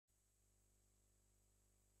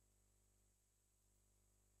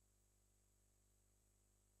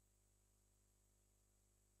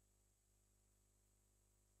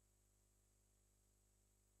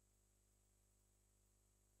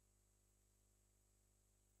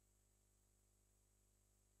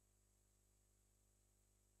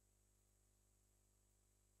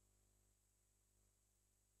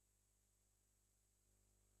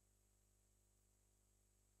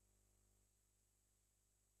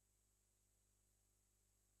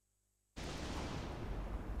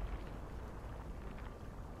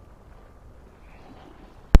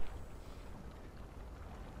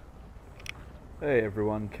Hey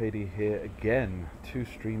everyone, Katie here again. 2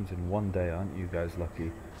 streams in one day, aren't you guys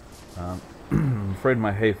lucky? I'm afraid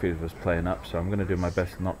my hay fever's playing up, so I'm going to do my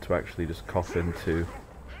best not to actually just cough into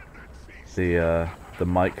the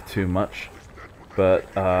mic too much. But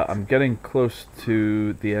I'm getting close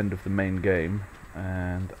to the end of the main game,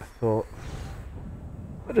 and I thought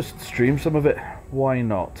I'd just stream some of it. Why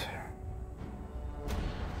not?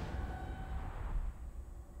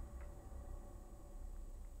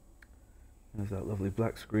 There's that lovely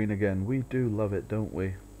black screen again. We do love it, don't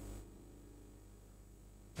we?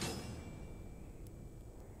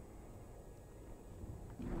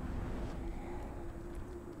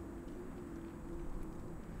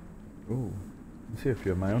 Ooh, let's see a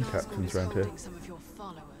few of my own captains around here.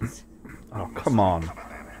 Oh, come on.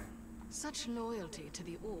 Such loyalty to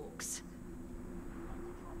the orcs.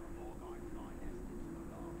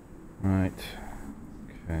 Right.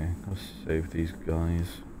 Okay, let's save these guys.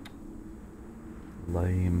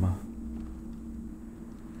 Lame.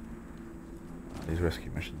 These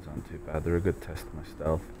rescue missions aren't too bad. They're a good test of my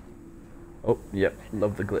stealth. Oh, yep.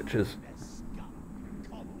 Love the glitches.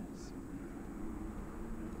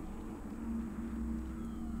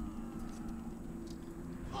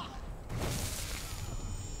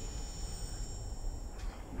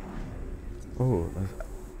 Oh, there's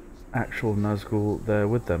actual Nazgul there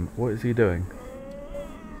with them. What is he doing?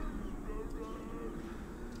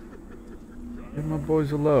 Leave my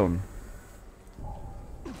boys alone.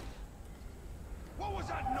 What was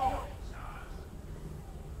that noise?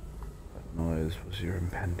 That noise was your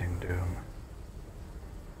impending doom.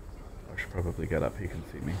 I should probably get up, he can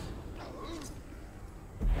see me.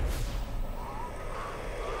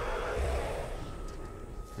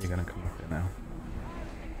 You're gonna come up here now.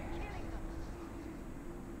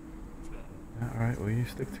 Yeah, alright, well you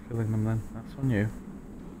stick to killing them then. That's on you.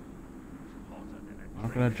 I'm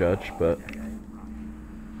not gonna judge, but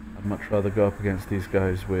I'd much rather go up against these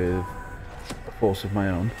guys with a force of my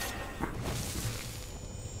own.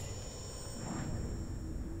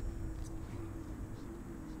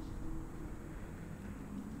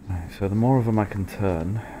 Right, so the more of them I can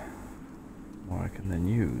turn, the more I can then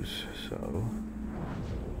use, so...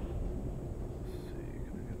 Let's see,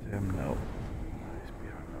 can I get to him? No. He's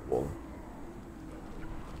behind that wall.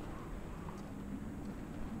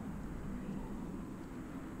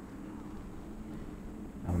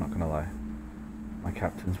 I'm not gonna lie. My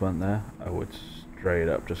captains weren't there. I would straight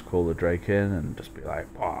up just call the Drake in and just be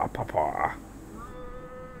like, "Paw, paw, paw."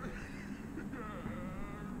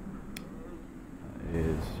 That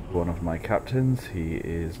is one of my captains. He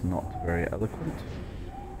is not very eloquent.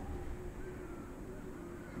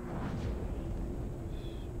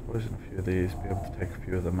 Poison a few of these, be able to take a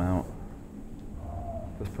few of them out.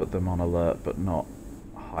 Just put them on alert, but not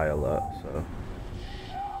high alert, so...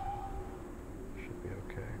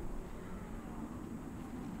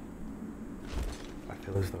 I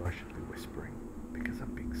feel as though I should be whispering, because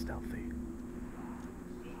I'm being stealthy.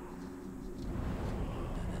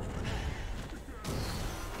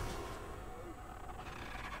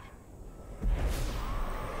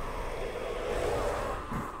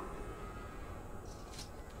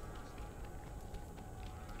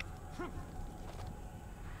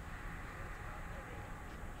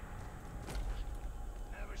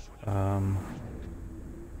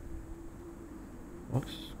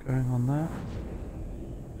 What's going on there?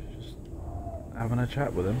 Having a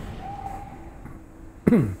chat with him.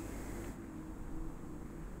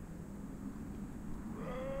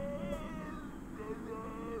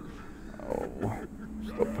 Oh,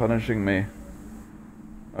 stop punishing me.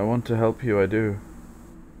 I want to help you, I do.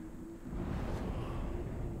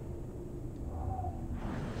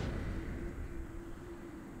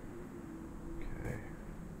 Okay.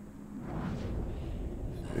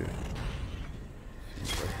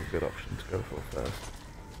 Seems like a good option to go for first.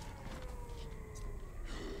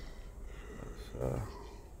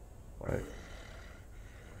 Right.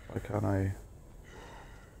 Why can't I?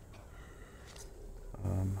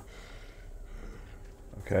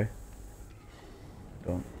 Okay.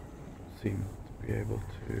 Don't seem to be able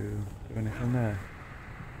to do anything there.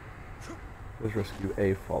 Let's rescue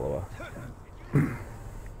a follower. Alright,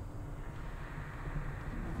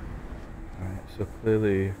 so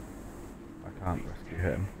clearly I can't rescue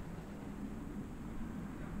him.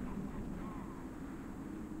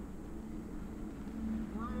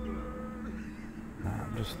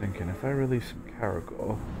 I'm just thinking, if I release some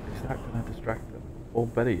Caragor, is that going to distract them? Or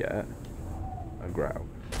better yet, a growl.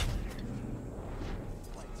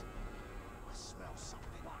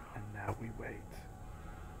 And now we wait.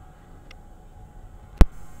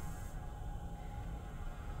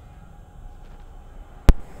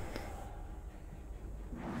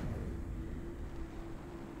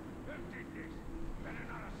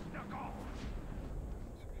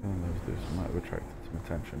 this might have attracted some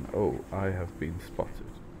attention. Oh, I have been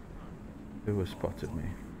spotted. Who has spotted me?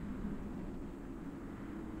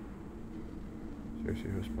 Seriously,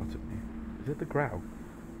 who has spotted me? Is it the Graug?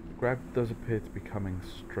 The Graug does appear to be coming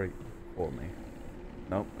straight for me.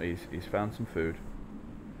 Nope, he's found some food.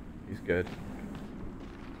 He's good.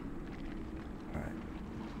 Alright.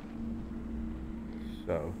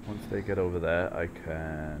 So, once they get over there, I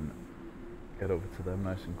can get over to them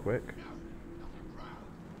nice and quick.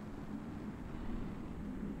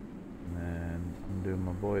 And then undo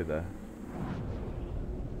my boy there.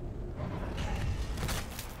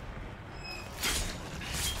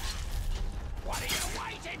 What are you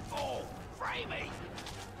waiting for? Free me!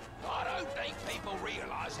 I don't think people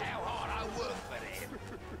realise how hard I work for them.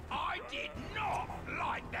 I did not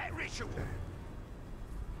like that ritual.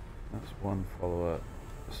 That's one follower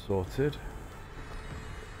sorted.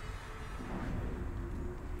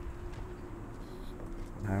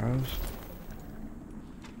 Arrows.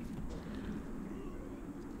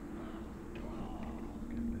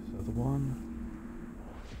 Get this other one.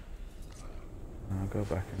 And I'll go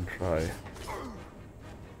back and try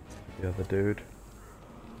the other dude.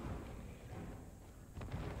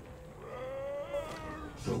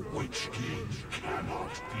 The Witch King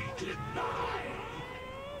cannot be denied.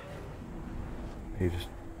 He just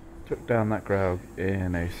took down that Graug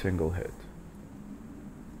in a single hit.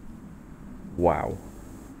 Wow.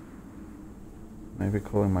 Maybe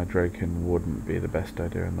calling my Draken wouldn't be the best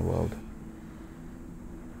idea in the world.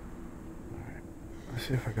 Alright, let's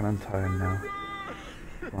see if I can untie him now.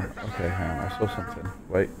 Come on. Okay, hang on, I saw something.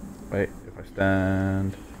 Wait, if I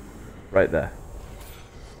stand right there.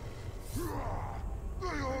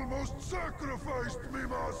 They almost sacrificed me,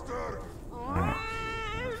 master. Alright,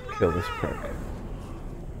 let's kill this prick.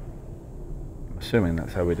 I'm assuming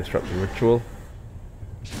that's how we disrupt the ritual.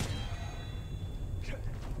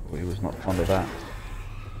 Oh, he was not fond of that.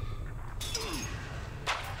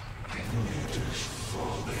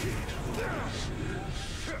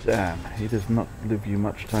 Damn, he does not leave you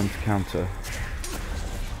much time to counter.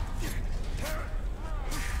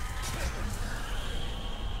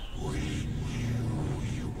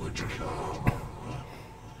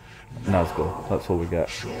 Nazgul, that's all we get.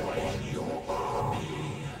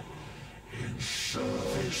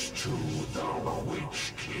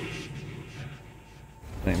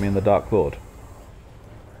 Don't you mean the Dark Lord?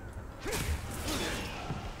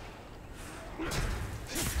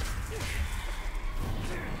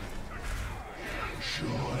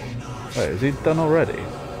 Wait, is he done already?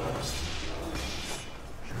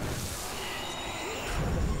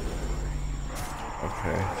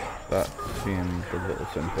 Okay, that seems a little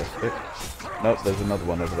simplistic. Nope, there's another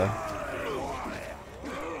one over there.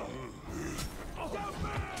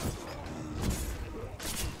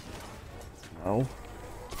 No.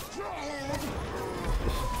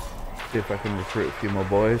 Just see if I can recruit a few more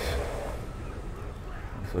boys.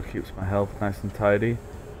 Also keeps my health nice and tidy.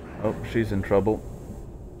 Oh, she's in trouble.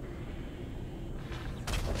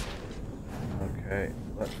 Okay,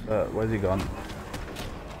 let's, where's he gone?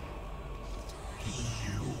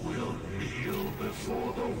 You will kneel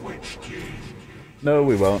before the Witch King. No,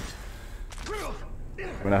 we won't.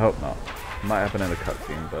 I mean, I hope not. It might happen in a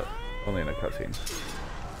cutscene, but only in a cutscene.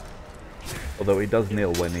 Although he does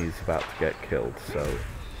kneel when he's about to get killed, so...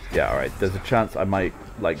 Yeah, alright, there's a chance I might,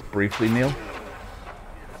 like, briefly kneel.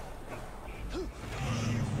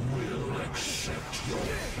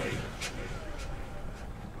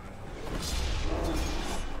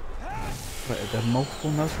 Wait, are there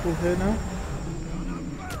multiple Nazgul here now?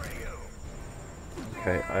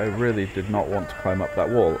 Okay, I really did not want to climb up that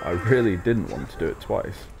wall. I really didn't want to do it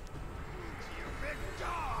twice.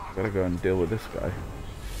 Gotta go and deal with this guy.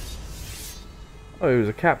 Oh, he was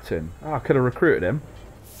a captain. Oh, I could have recruited him.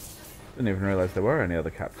 Didn't even realise there were any other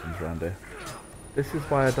captains around here. This is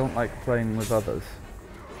why I don't like playing with others.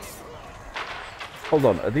 Hold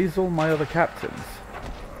on, are these all my other captains?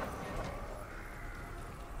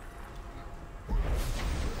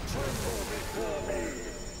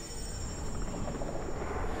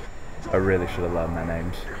 I really should have learned their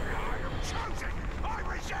names.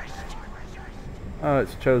 Oh,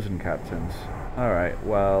 it's chosen captains. Alright,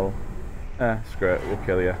 well... screw it, we'll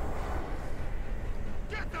kill you.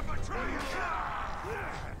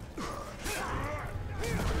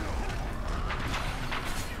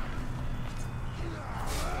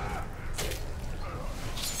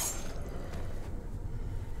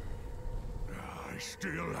 I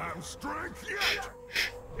still have strength yet.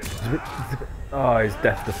 Oh, he's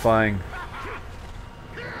death-defying.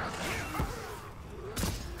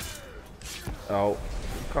 Oh,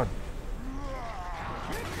 God.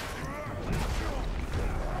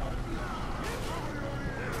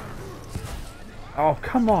 Oh,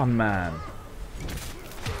 come on, man!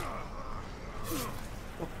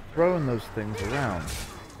 Stop throwing those things around.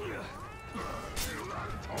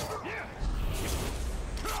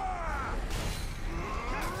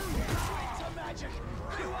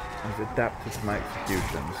 He's adapted to my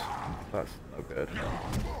executions. That's no good.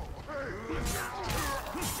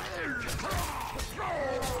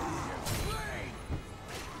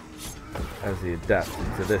 Has he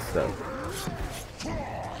adapted to this though?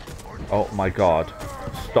 Oh my god.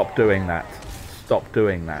 Stop doing that. Stop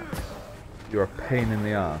doing that. You're a pain in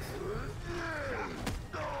the ass.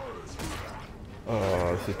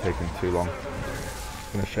 Oh, this is taking too long.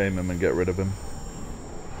 I'm gonna shame him and get rid of him.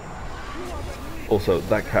 Also,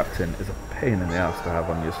 that captain is a pain in the ass to have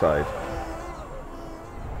on your side.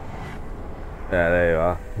 Yeah, there you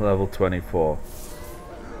are. Level 24.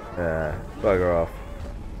 Yeah, bugger off.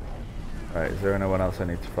 Right, is there anyone else I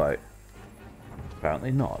need to fight?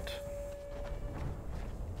 Apparently not.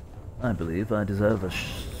 I believe I deserve a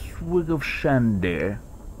swig of shandy.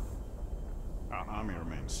 Our army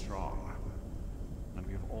remains strong, and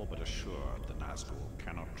we have all but assured the Nazgul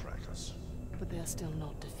cannot track us. But they are still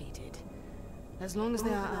not defeated. As long as they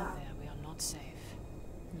are out there, we are not safe.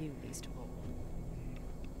 You least of all.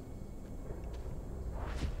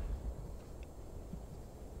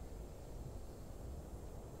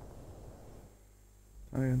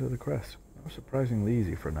 The end of the quest. That was surprisingly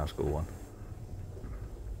easy for a Nazgul one.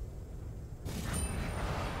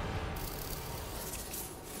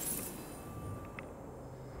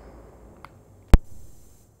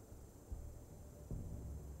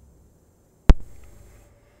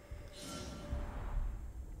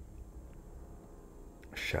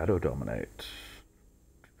 Shadow dominate.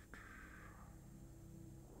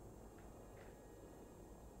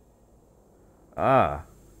 Ah,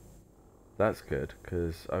 that's good,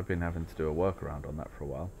 because I've been having to do a workaround on that for a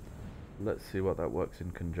while. Let's see what that works in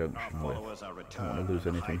conjunction with. I don't want to lose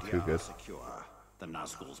anything too good. Secure. The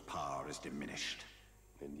Nazgul's power is diminished.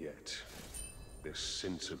 And yet, this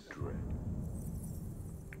sense of dread.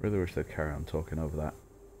 Really wish they'd carry on talking over that.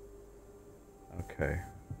 Okay.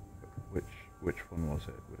 Which one was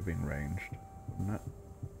it? Would have been ranged, wouldn't it?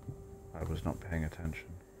 I was not paying attention.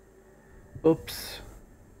 Oops.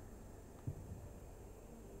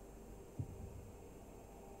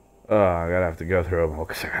 Oh, I'm gonna have to go through them all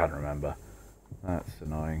because I can't remember. That's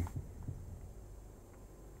annoying.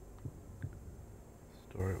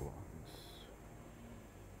 Story ones.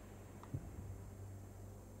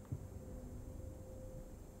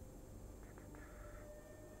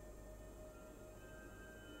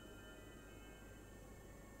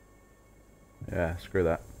 Yeah, screw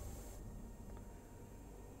that.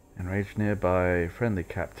 Enraged nearby friendly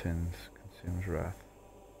captains consumes wrath.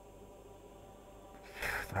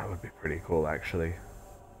 That would be pretty cool, actually.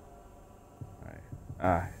 Right.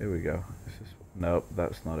 Ah, here we go. This is nope,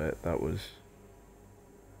 that's not it. That was.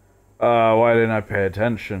 Why didn't I pay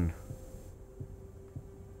attention?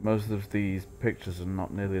 Most of these pictures are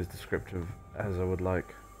not nearly as descriptive as I would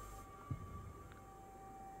like.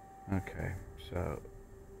 Okay, so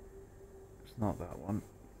it's not that one.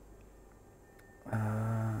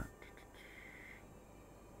 That's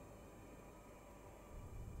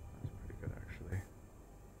pretty good, actually.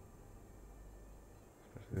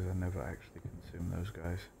 Especially as I never actually consume those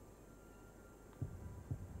guys.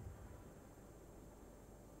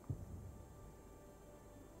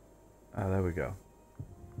 Ah, there we go.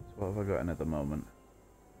 So what have I got in at the moment?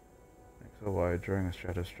 X or Y during a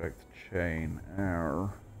shadow strike to chain.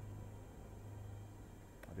 Ow.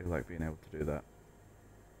 I do like being able to do that.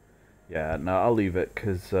 Yeah, no, I'll leave it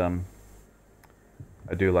because I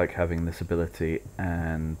do like having this ability,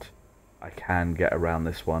 and I can get around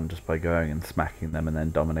this one just by going and smacking them and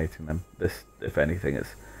then dominating them. This, if anything,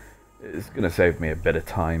 is going to save me a bit of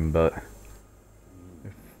time, but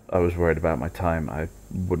if I was worried about my time, I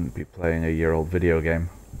wouldn't be playing a year-old video game.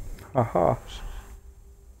 Haha.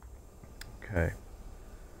 Okay.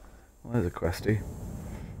 Well, there's a questie.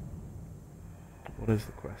 What is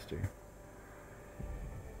the questie?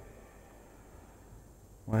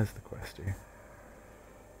 Where's the questie?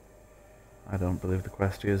 I don't believe the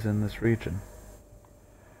questie is in this region.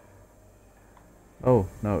 Oh,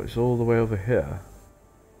 no, it's all the way over here.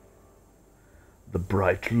 The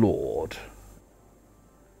Bright Lord.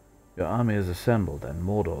 Your army is assembled and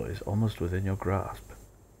Mordor is almost within your grasp.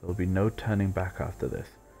 There will be no turning back after this.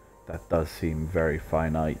 That does seem very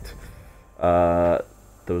finite.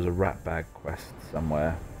 There was a rat bag quest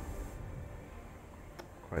somewhere.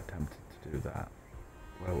 Quite tempted to do that.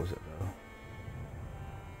 Where was it though?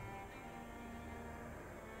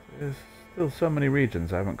 There's still so many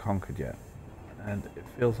regions I haven't conquered yet. and it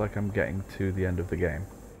feels like I'm getting to the end of the game.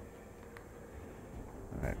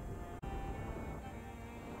 Alright.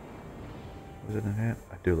 Was it in here?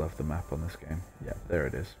 I do love the map on this game. Yeah, there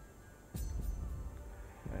it is.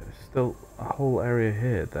 Yeah, there's still a whole area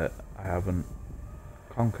here that I haven't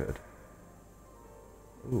conquered.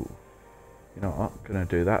 Ooh. You know what? I'm gonna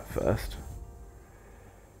do that first.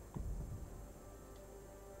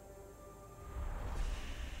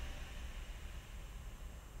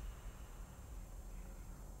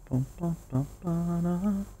 Bum, bum, bum,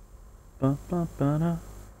 ba-da, bum, bum, ba-da.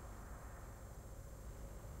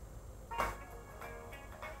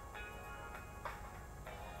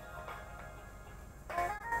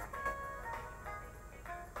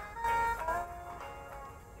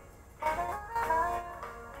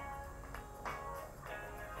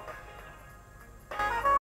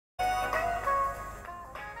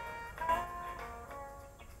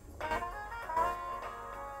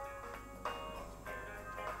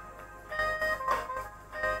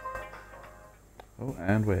 Oh,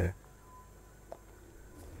 and we're...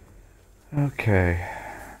 Okay.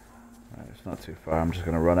 Right, it's not too far, I'm just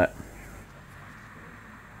going to run it.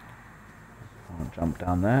 Can't jump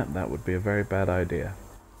down there, that would be a very bad idea.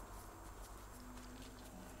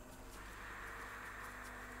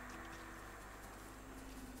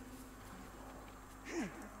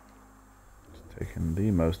 Just taking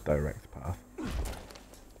the most direct path.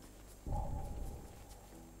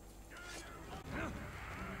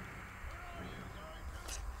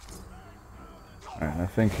 Alright, now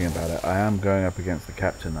thinking about it, I am going up against the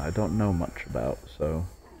captain that I don't know much about, so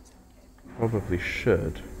probably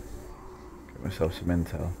should get myself some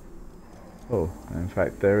intel. Oh, and in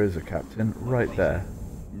fact there is a captain right there.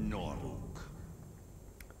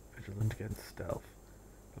 Vigilant against stealth,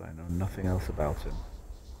 but I know nothing else about him.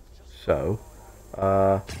 So,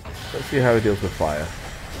 let's see how he deals with fire.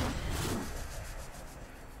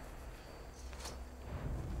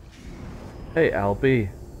 Hey,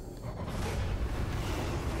 Albie.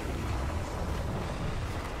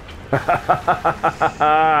 I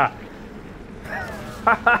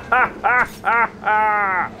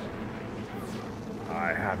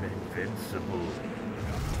am invincible.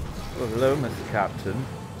 Well, hello, Mr. Captain.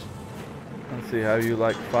 Let's see how you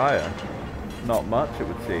like fire. Not much, it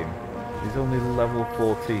would seem. He's only level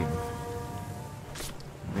 14.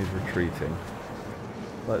 He's retreating.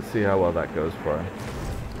 Let's see how well that goes for him.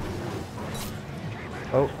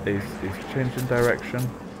 Oh, he's changing direction.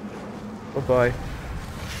 Bye-bye.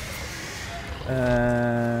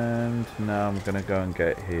 And now I'm gonna go and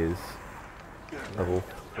get his level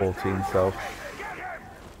 14 self.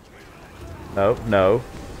 No, no.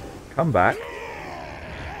 Come back.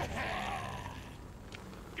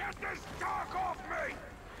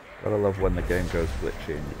 Gotta love when the game goes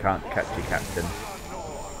glitchy and you can't catch your captain.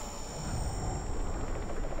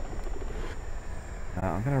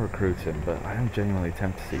 Now, I'm gonna recruit him, but I am genuinely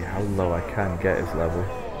tempted to see how low I can get his level.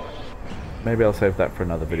 Maybe I'll save that for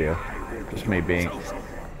another video. Just me being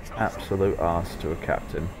absolute arse to a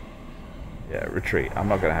captain. Yeah, retreat. I'm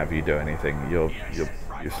not gonna have you do anything. You're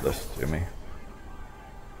useless to me.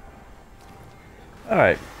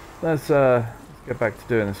 Alright, let's get back to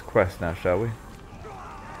doing this quest now, shall we?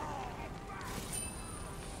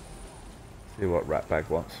 See what Ratbag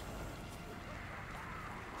wants.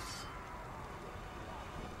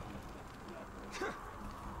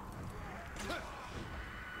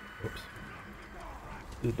 Oops.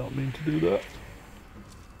 Did not mean to do that.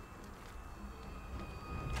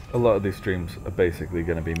 A lot of these streams are basically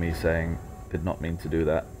going to be me saying, did not mean to do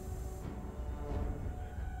that.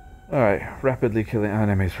 Alright, rapidly killing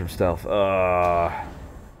enemies from stealth. Guns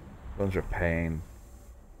are a pain.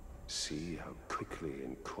 See how quickly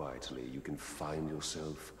and quietly you can find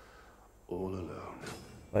yourself all alone.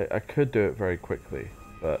 Like, I could do it very quickly,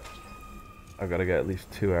 but I've got to get at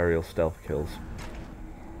least 2 aerial stealth kills.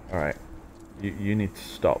 Alright, you need to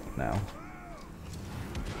stop now.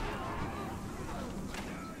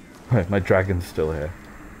 Right, my dragon's still here.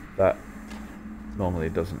 That normally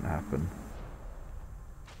doesn't happen.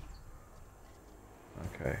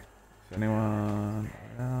 Okay, is anyone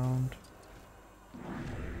around?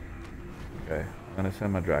 Okay, I'm gonna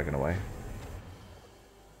send my dragon away.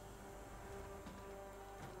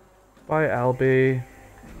 Bye, Albie.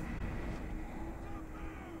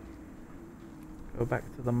 Go back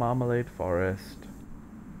to the Marmalade Forest.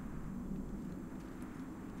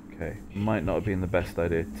 Okay, might not have been the best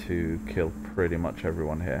idea to kill pretty much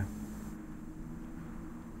everyone here.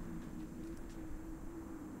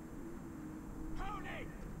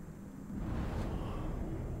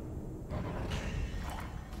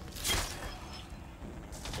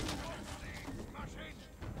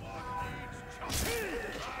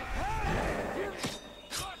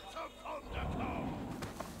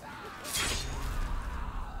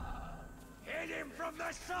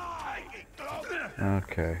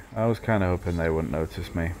 Okay, I was kind of hoping they wouldn't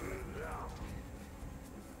notice me.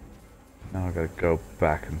 Now I gotta go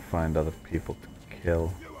back and find other people to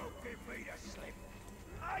kill.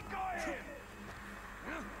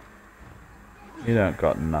 You don't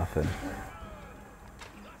got nothing.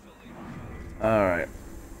 Alright.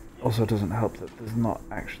 Also, it doesn't help that there's not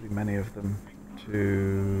actually many of them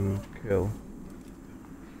to kill.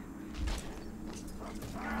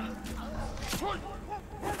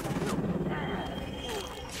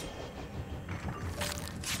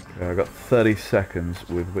 Okay, I've got 30 seconds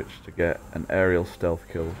with which to get an aerial stealth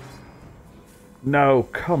kill. No,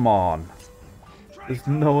 come on! There's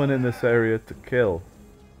no one in this area to kill.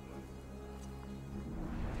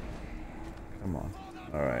 Come on.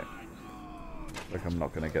 Alright. Like I'm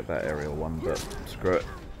not going to get that aerial one, but screw it.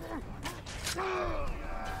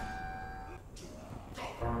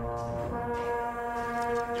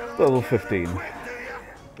 Level 15.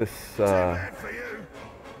 This seems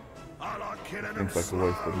like a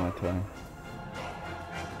waste of my time.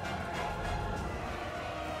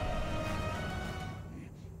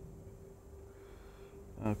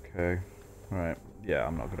 Okay. Alright. Yeah,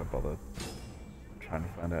 I'm not going to bother trying to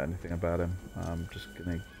find out anything about him. I'm just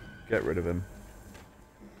going to get rid of him.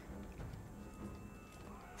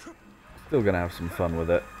 Still going to have some fun with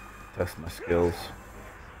it. Test my skills.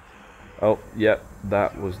 Oh, yep,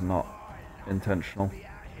 that was not intentional.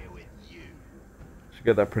 Should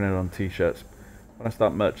get that printed on t-shirts. When I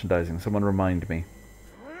start merchandising, someone remind me.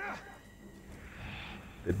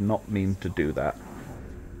 Did not mean to do that.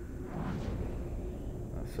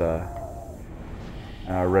 That's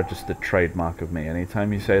a registered trademark of me.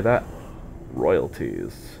 Anytime you say that,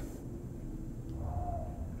 royalties.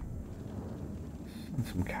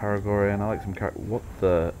 Some Karagorian. I like some What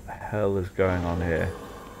the hell is going on here?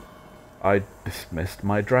 I dismissed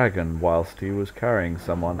my dragon whilst he was carrying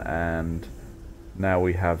someone, and now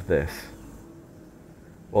we have this.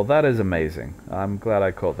 Well, that is amazing. I'm glad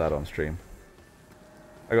I caught that on stream.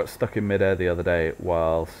 I got stuck in midair the other day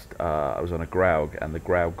whilst I was on a Graug, and the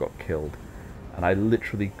Graug got killed. And I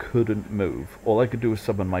literally couldn't move. All I could do was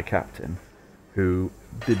summon my captain, who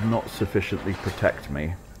did not sufficiently protect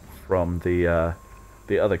me from the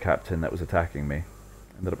other captain that was attacking me.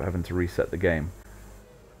 Ended up having to reset the game,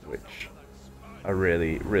 which I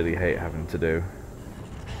really, really hate having to do.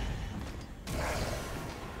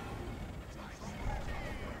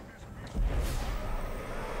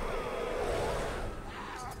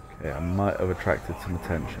 Okay, I might have attracted some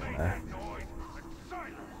attention there.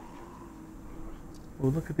 Oh,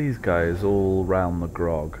 look at these guys all round the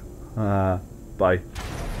grog. Bye.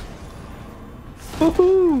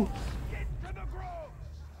 Woohoo!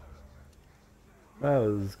 That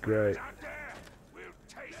was great.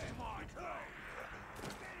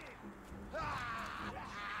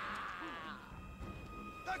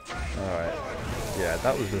 Alright. Yeah,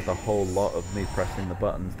 that was just a whole lot of me pressing the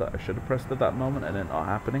buttons that I should have pressed at that moment and it not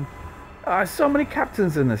happening. So many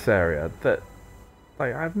captains in this area that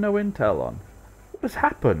like I have no intel on. What has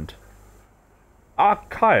happened?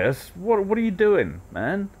 Archias, what are you doing,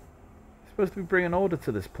 man? You're supposed to be bringing order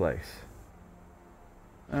to this place.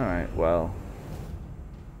 Alright, well.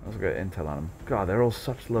 Let's get intel on them. God, they're all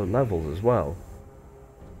such low levels as well.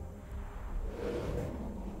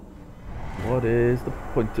 What is the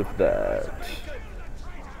point of that?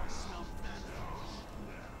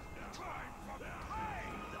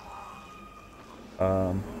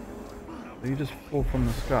 Did you just fall from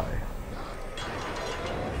the sky?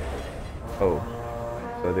 Oh,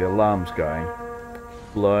 so the alarm's going.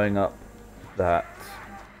 Blowing up that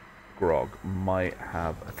grog might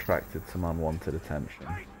have attracted some unwanted attention.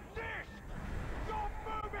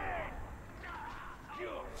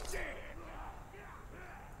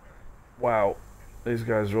 Wow, these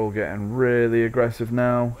guys are all getting really aggressive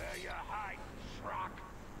now.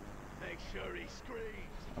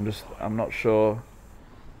 I'm not sure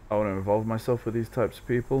I want to involve myself with these types of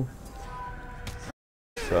people.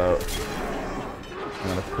 So, I'm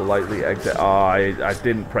going to politely exit. Oh, I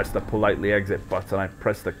didn't press the politely exit button. I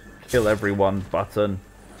pressed the kill everyone button.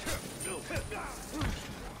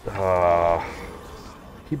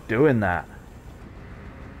 Keep doing that.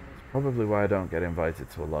 It's probably why I don't get invited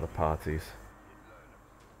to a lot of parties.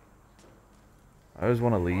 I always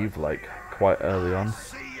want to leave, like, quite early on.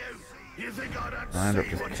 I end up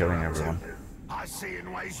just killing everyone. I see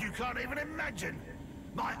in ways you can't even imagine.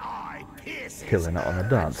 My eye pierces. Killing it on the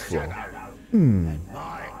dance floor.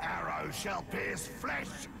 My arrow shall pierce flesh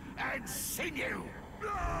and sinew.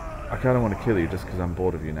 I kind of want to kill you just because I'm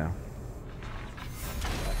bored of you now.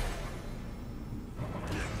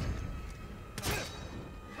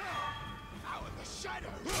 Out of the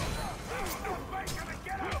shadows.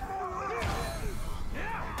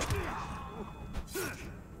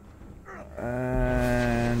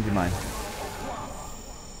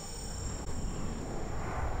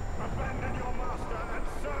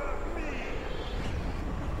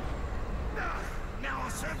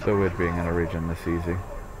 So weird being in a region this easy.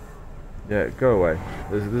 Yeah, go away.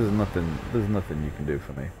 There's nothing you can do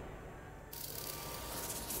for me.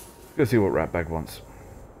 Let's go see what Ratbag wants.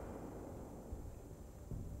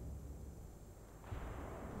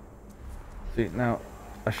 See, now,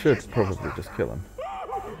 I should probably just kill him.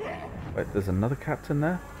 Wait, there's another captain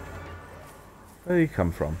there? Where did he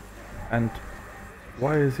come from? And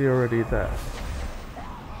why is he already there?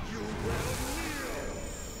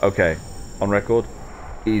 Okay, on record,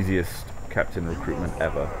 easiest captain recruitment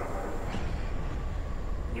ever.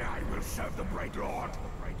 I will serve the Great Lord.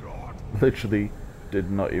 Literally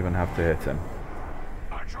did not even have to hit him.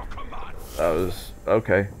 At your command. That was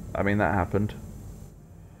okay. I mean, that happened.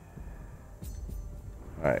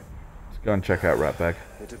 Alright, let's go and check out Ratbag.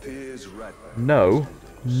 It appears Ratbag. No,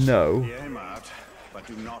 no, Hear him out, but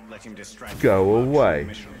do not let him distract you go from our away.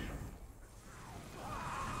 mission.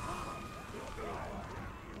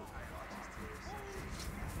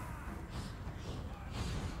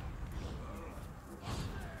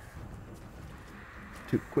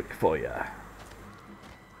 Too quick for ya.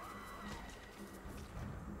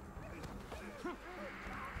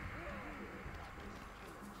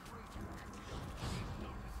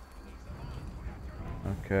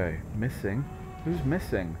 Okay, missing? Who's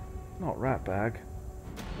missing? Not Ratbag.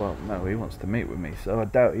 Well, no, he wants to meet with me, so I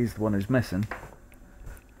doubt he's the one who's missing.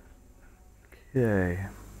 Okay.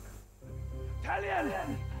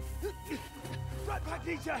 Talion! Ratbag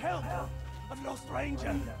needs your help! I've lost Ranger.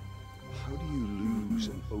 How do you lose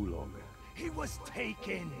an Olog? He was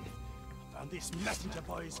taken. Found this messenger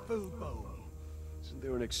by his food bowl. Isn't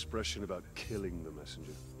there an expression about killing the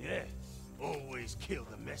messenger? Yeah, always kill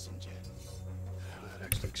the messenger. Well, that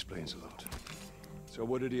actually explains a lot. So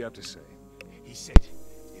what did he have to say? He said,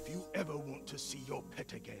 if you ever want to see your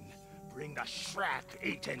pet again, bring the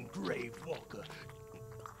Shrek-eaten grave walker.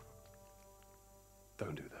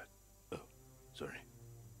 Don't do that. Oh, sorry.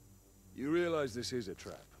 You realize this is a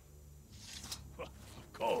trap?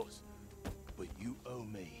 Of course. But you owe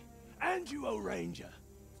me. And you owe Ranger.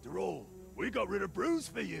 After all, we got rid of Bruz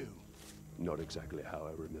for you. Not exactly how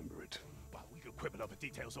I remember it. Well, we could quibble over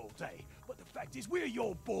details all day, but the fact is, we're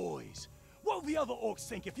your boys. What will the other orcs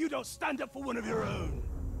think if you don't stand up for one of your own?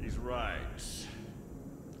 He's right.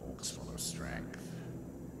 Orcs follow strength.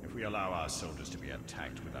 If we allow our soldiers to be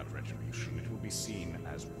attacked without retribution, it will be seen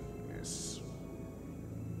as weakness.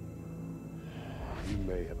 You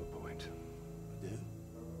may have a point. I do?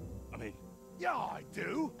 I mean, yeah, I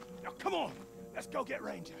do. Now, come on. Let's go get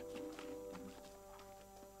Ranger.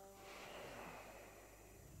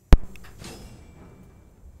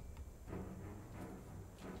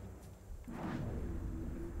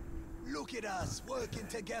 Look at us, working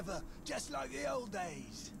together, just like the old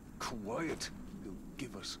days. Quiet! You'll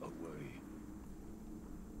give us away.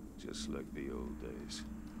 Just like the old days.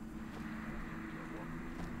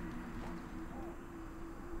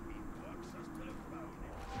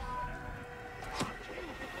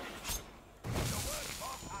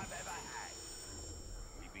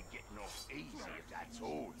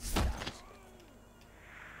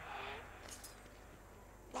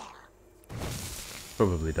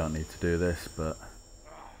 Probably don't need to do this, but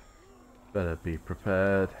better be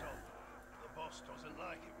prepared. The boss doesn't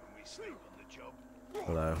like it when we sleep on the job.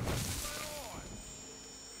 Hello.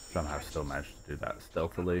 Somehow still managed to do that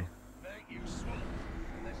stealthily. Make you swallow,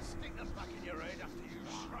 and then stick them back in your head after you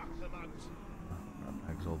shrug them out.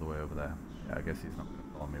 Ratbag's all the way over there. Yeah, I guess he's not going to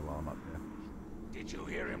follow me while I'm up here. Did you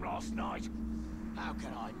hear him last night? How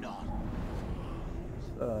can I not?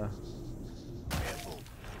 Careful.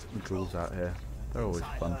 Some ghouls out here. They're always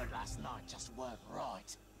I fun. heard last night just weren't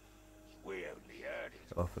right. We only heard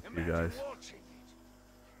it. Off with you Imagine guys. watching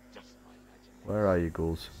it. Just my imagination. Where are you,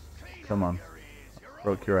 ghouls? Come on.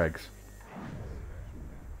 Broke your eggs.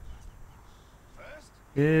 First,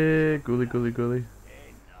 Yeah, ghouly, ghouly, ghouly. in the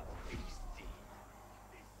beastie.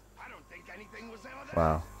 I don't think anything was ever there.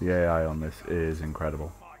 Wow, the AI on this is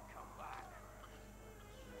incredible. Might come back.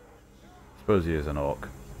 Suppose he is an orc.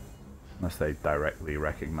 Unless they directly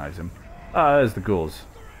recognize him. Ah, there's the ghouls.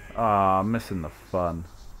 Ah, missing the fun.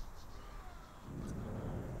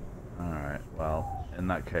 Alright, well, in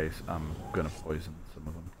that case, I'm gonna poison some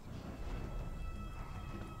of them.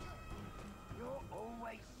 You're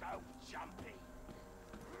always so jumpy.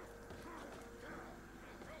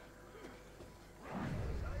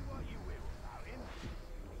 Say what you will about him.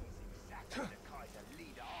 He's exactly the kind of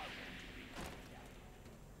leader I want to be.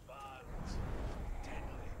 But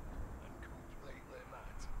deadly and completely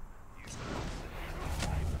mad. You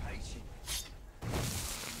patient.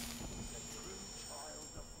 The true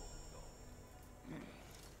child of Mordor.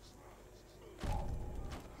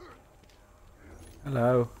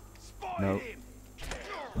 Hello. Spotted No. him!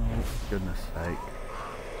 Oh, goodness sake.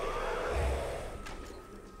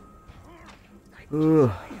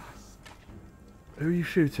 Ugh. Who are you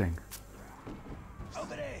shooting?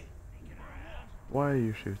 Over there. Why are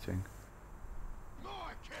you shooting? My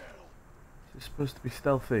kill! Is it supposed to be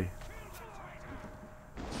stealthy?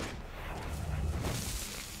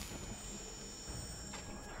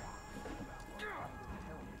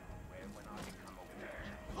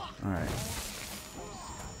 Alright.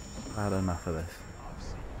 I've had enough of this.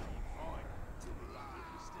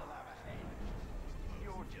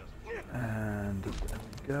 And there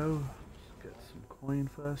we go. Let's get some coin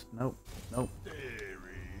first. Nope. Nope. There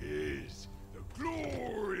he is! The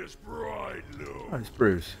glorious bride look! Oh, it's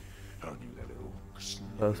Bruz. I knew that little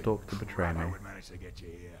First orc to betray me. I would manage to get you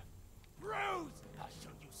here. Bruz! I'll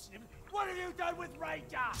show you, Sim. What have you done with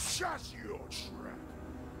Ranger? Shut your trap!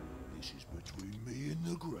 This is between me and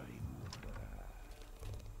the grave.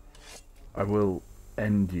 I will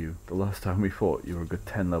end you. The last time we fought, you were a good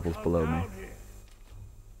 10 levels below me. Down here.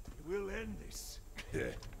 We'll end this.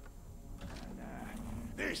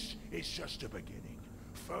 This is just a beginning.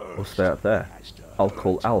 First, We'll stay up there. has to I'll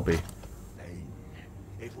call hurt. Albie. Then,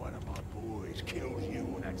 if one of my boys kills you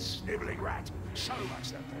or that snivelling rat, so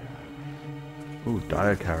much the better. Ooh,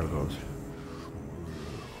 dire caragors.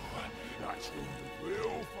 That's when the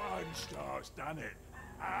real fun starts, doesn't it?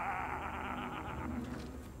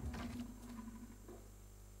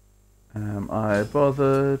 Am I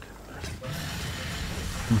bothered?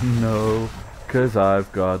 No, 'cause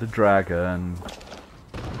I've got a dragon.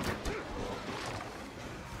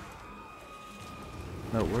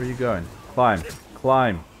 No, where are you going? Climb,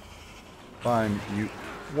 climb, climb, you...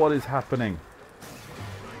 What is happening?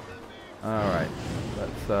 Alright,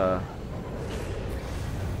 let's, I'll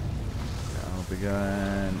be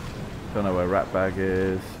going... Don't know where Ratbag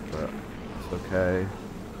is, but it's okay.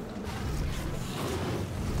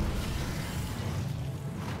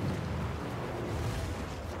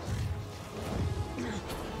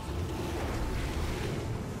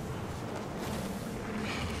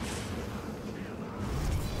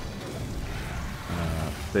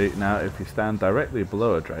 See, now if you stand directly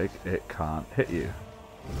below a Drake, it can't hit you.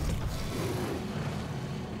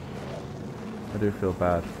 I do feel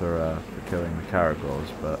bad for killing the Caragors,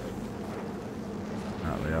 but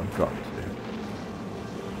apparently I've got to.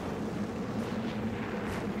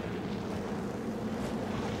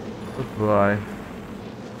 Goodbye.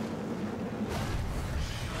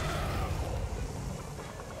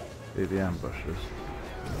 See the ambushes.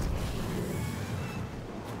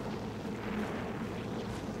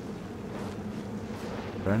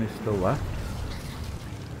 Is there any still left?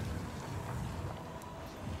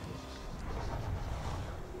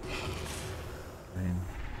 I mean,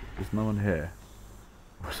 there's no one here.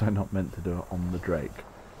 Was I not meant to do it on the Drake?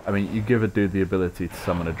 I mean, you give a dude the ability to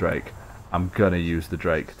summon a Drake. I'm gonna use the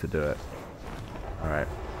Drake to do it. Alright.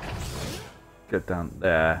 Get down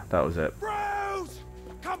there. That was it. Bruz!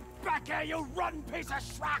 Come back here, you rotten piece of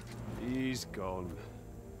schmuck! He's gone.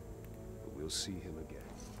 But we'll see him again.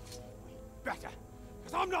 Better,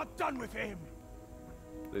 because I'm not done with him!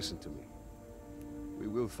 Listen to me. We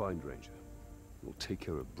will find Ranger. We'll take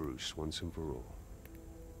care of Bruce once and for all.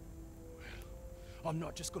 I'm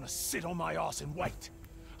not just gonna sit on my ass and wait.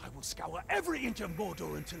 I will scour every inch of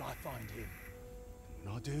Mordor until I find him. And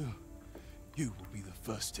when I do, you will be the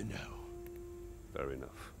first to know. Fair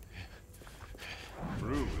enough.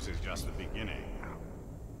 Bruz is just the beginning.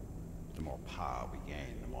 The more power we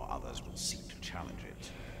gain, the more others will seek to challenge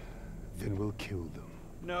it. Then we'll kill them.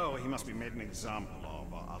 No, he must be made an example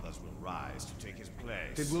of, or others will rise to take his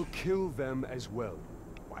place. Then we'll kill them as well.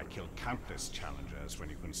 Why kill countless challengers when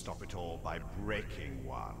you can stop it all by breaking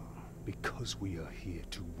one? Because we are here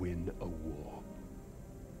to win a war.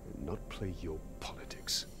 And not play your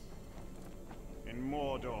politics. In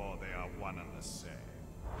Mordor, they are one and the same.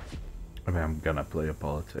 I mean, I'm gonna play a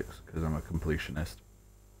politics, because I'm a completionist.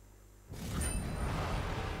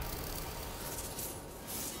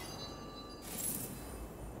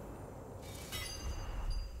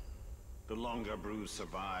 The longer Bruz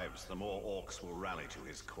survives, the more orcs will rally to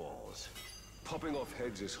his cause. Popping off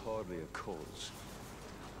heads is hardly a cause.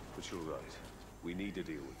 But you're right. We need to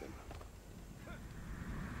deal with them.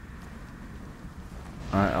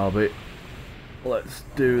 Alright, Albie. Let's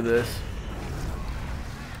do this.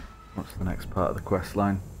 What's the next part of the quest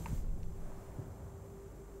line?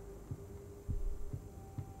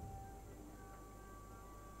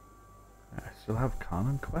 I still have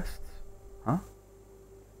canon quests? Huh?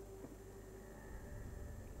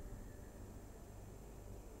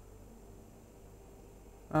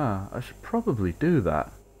 Ah, I should probably do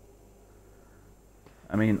that.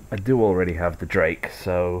 I mean, I do already have the Drake,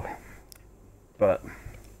 so... But...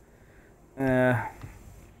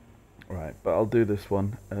 right, but I'll do this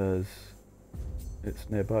one as it's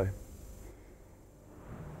nearby.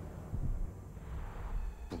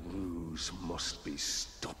 Bruz must be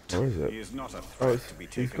stopped. Where is it? He is not a Oh, threat to be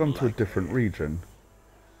taken he's gone to a lightly. different region.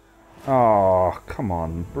 Oh, come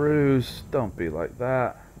on, Bruz. Don't be like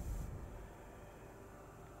that.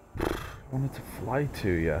 I wanted to fly to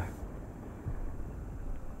you.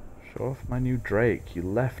 Show off my new Drake. You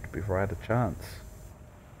left before I had a chance.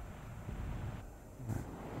 Right,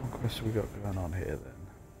 what quest we got going on here then?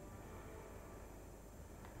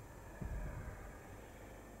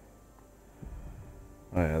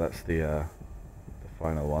 Oh yeah, that's the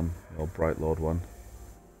final one, the old Bright Lord one.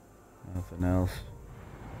 Nothing else.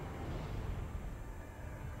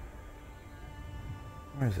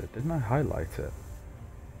 Where is it? Didn't I highlight it?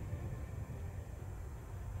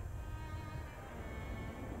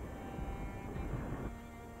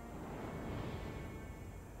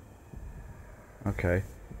 Okay.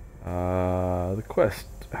 The quest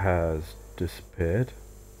has disappeared.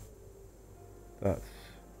 That's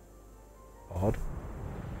odd.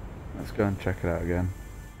 Let's go and check it out again.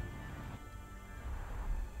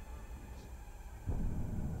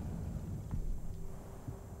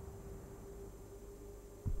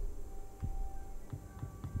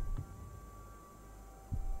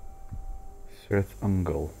 Sirth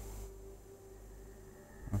Ungle.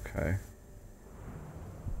 Okay.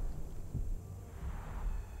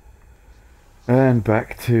 And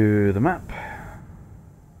back to the map.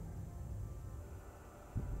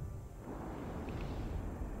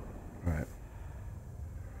 Right.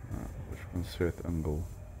 Which one's Sirth Ungle?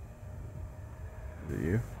 Is it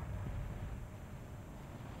you?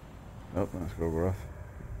 Oh, that's Gorgoroth.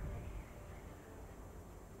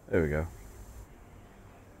 There we go.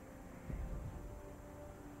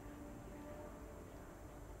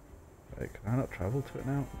 Wait, can I not travel to it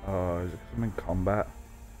now? Oh, is it because I'm in combat?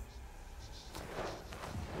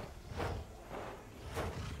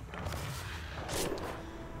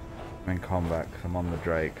 I'm in combat because I'm on the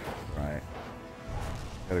Drake. Right.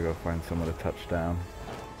 Gotta go find somewhere to touch down.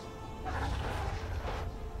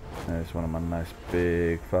 There's one of my nice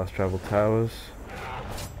big fast travel towers.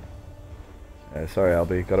 Yeah, sorry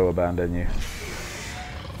Albie, gotta abandon you.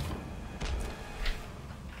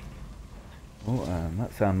 Oh, and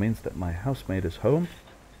that sound means that my housemate is home.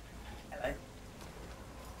 Hello.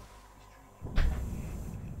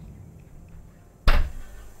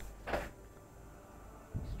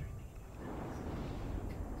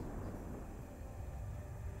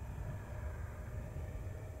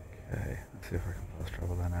 Okay, let's see if I can fast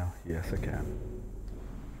travel there now. Yes, I can.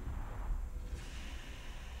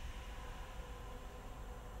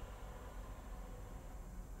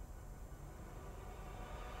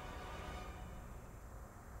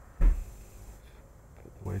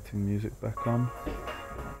 Put the waiting music back on.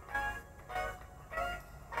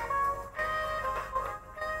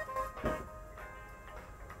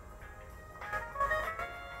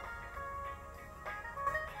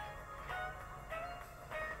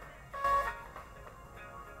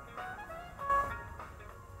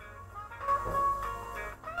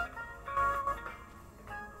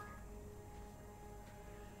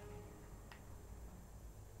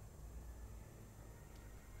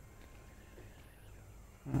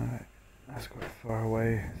 Alright, that's quite far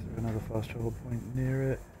away. Is there another fast travel point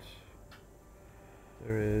near it?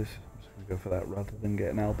 There is. I'm just going to go for that rather than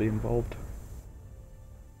getting Albie involved.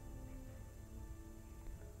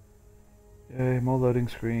 Yay, more loading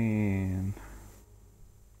screen.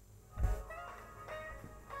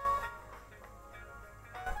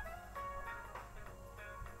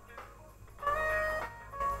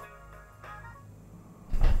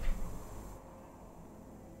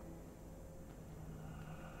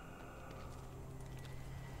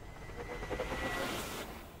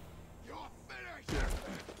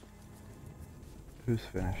 Who's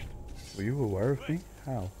finished? Were you aware of me?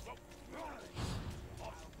 How?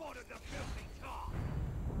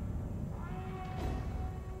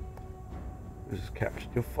 Who's captured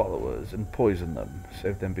your followers and poisoned them.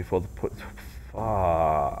 Save them before the put.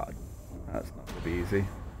 Fuck. That's not gonna be easy.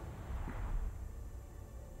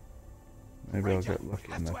 Maybe I'll get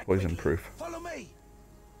lucky and they're poison proof. Follow me.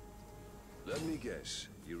 Let me guess.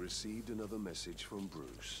 You received another message from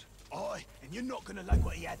Bruz. Aye, and you're not gonna like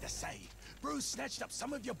what he had to say. Bruz snatched up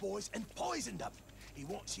some of your boys and poisoned them. He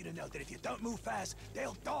wants you to know that if you don't move fast,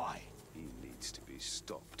 they'll die. He needs to be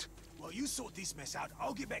stopped. Well, you sort this mess out.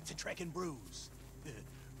 I'll get back to tracking Bruz.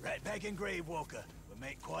 Ratbag and Gravewalker will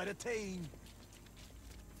make quite a team.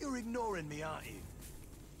 You're ignoring me, aren't you?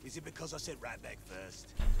 Is it because I said Ratbag first?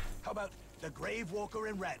 How about the Grave Walker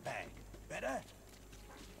and Ratbag? Better?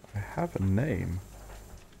 I have a name.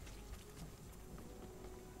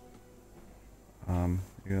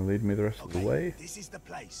 You're gonna lead me the rest of the way? This is the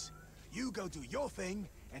place. You go do your thing,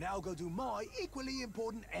 and I'll go do my equally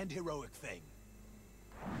important and heroic thing.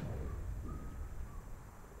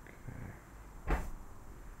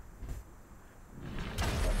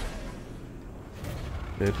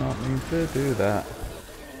 Did not mean to do that.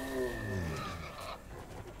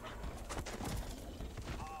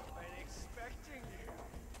 I've been expecting you.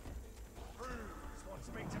 Bruz wants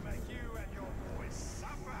me to make you and your boys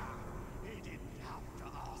suffer. He didn't have to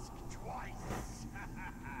ask twice.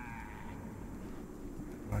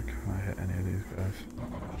 Why can't I hit any of these guys?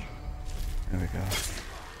 There we go.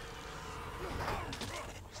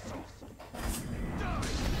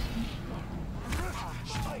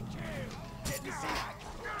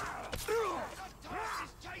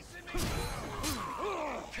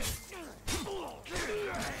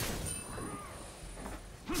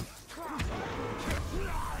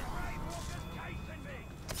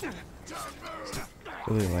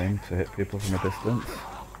 Really lame to hit people from a distance.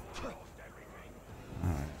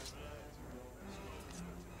 Alright.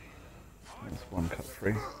 There's one cut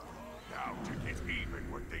free. Now to get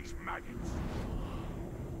even with these maggots.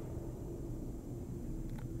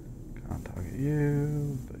 Can't target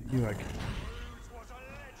you, but you I can. Bruz was a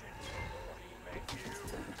legend. He met you,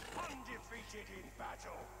 undefeated in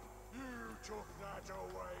battle. You took that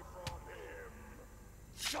away from him.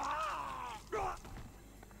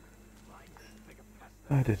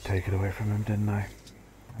 I did take it away from him, didn't I?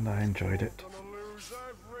 And I enjoyed it. Gonna lose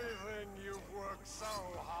everything you've worked so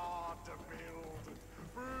hard to build.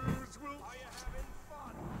 Bruz will. Are you having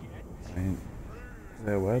fun yet? I mean,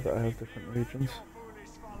 they're aware that I have different regions. Foolish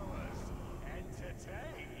followers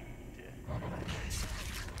entertained.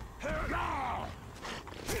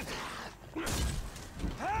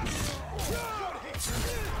 I'm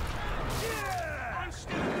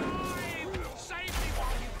still alive! Save me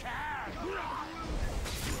while you can!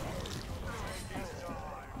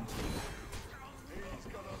 He's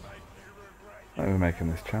gonna make you regret. Why are we making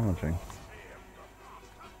this challenging?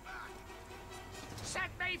 Set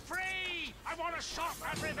me free! I want a shot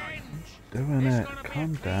at revenge! Doing It's it. gonna be a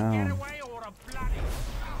Calm clean down. getaway or a bloody...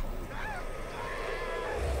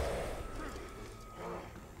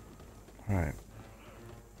 Right.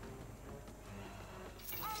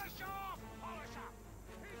 Polish off! Polish up!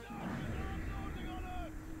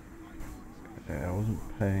 Yeah, I wasn't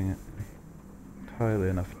paying entirely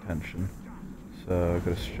enough attention. So I've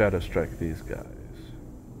got to shadow strike these guys.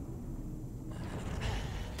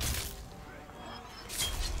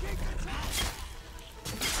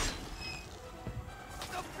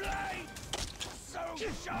 The blade! So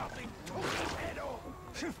sharp it took his head off!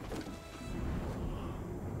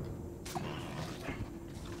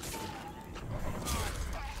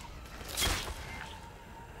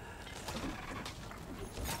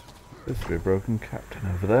 This to be a broken captain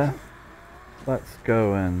over there. Let's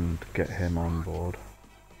go and get him on board.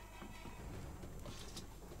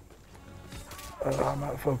 Oh, I'm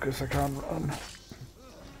out of focus, I can't run.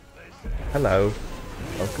 Hello.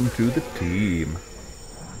 Welcome to the team.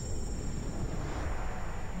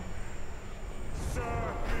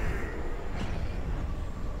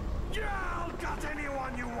 I'll cut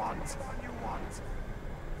anyone you want!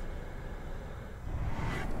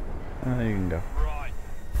 You can go. Right.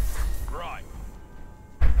 Right.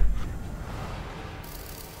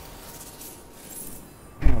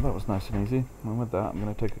 Oh, that was nice and easy. And with that, I'm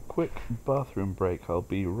going to take a quick bathroom break. I'll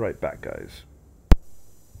be right back, guys.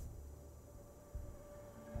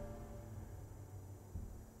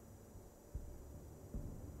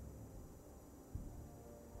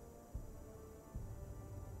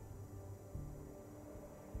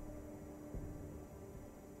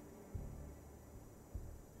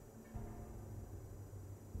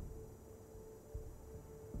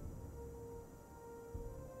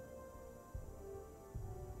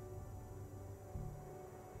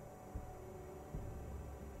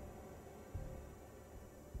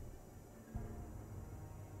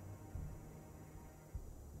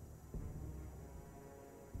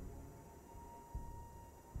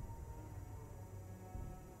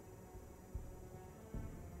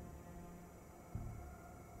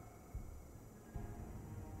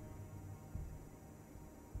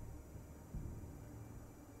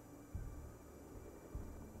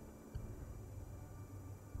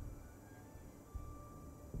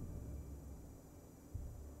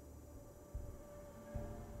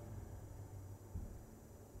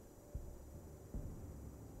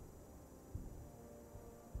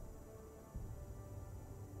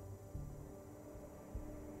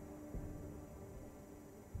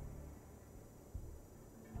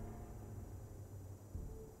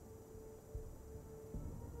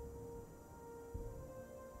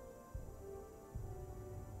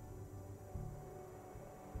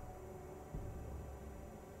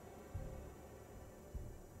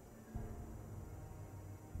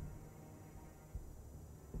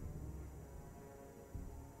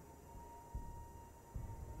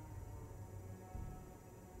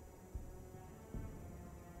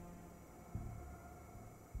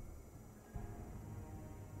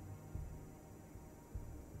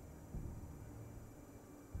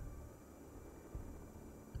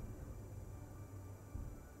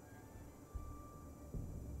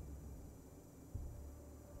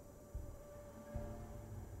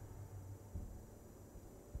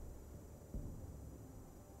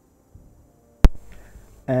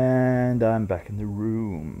 And I'm back in the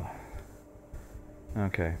room.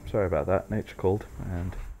 Okay, sorry about that. Nature called,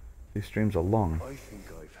 and these streams are long. I think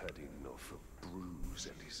I've had enough of Bruz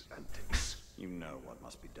and his antics. You know what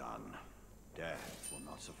must be done. Death will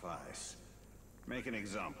not suffice. Make an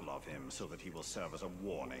example of him so that he will serve as a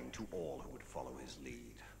warning to all who would follow his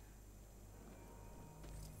lead.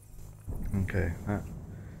 Okay,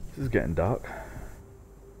 this is getting dark.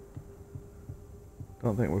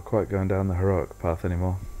 Don't think we're quite going down the heroic path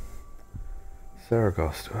anymore.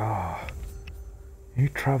 Saragost. Ah, you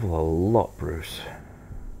travel a lot, Bruce.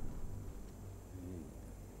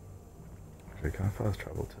 Actually, can I fast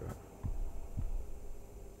travel to it?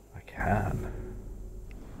 I can.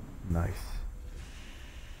 Nice.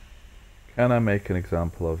 Can I make an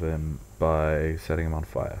example of him by setting him on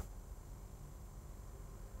fire?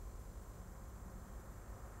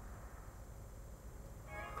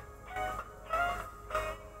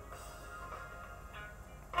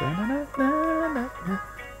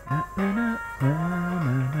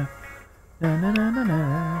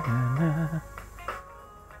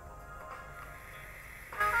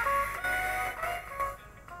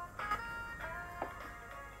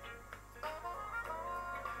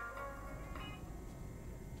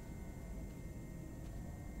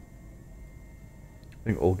 I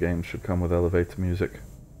think all games should come with elevator music.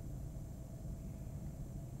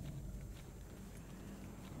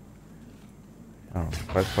 Oh,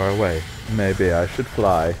 quite far away. Maybe I should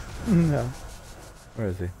fly. No. Where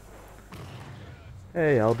is he?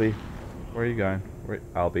 Hey, Albie. Where are you going?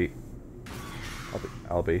 Albie.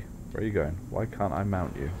 Albie. Where are you going? Why can't I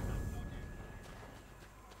mount you?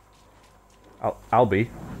 Albie.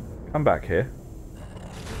 Come back here.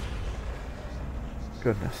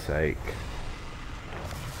 Goodness sake.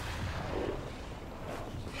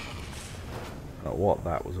 I don't know what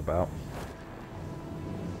that was about.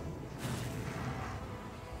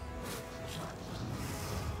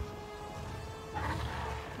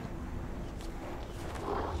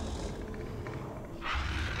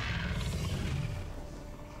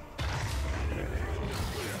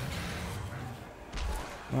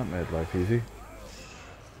 That made life easy.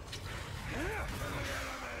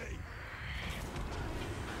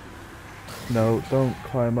 No, don't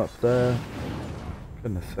climb up there.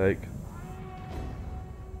 Goodness sake.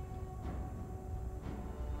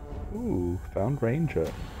 Ooh, found Ranger.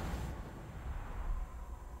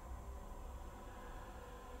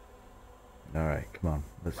 Alright, come on,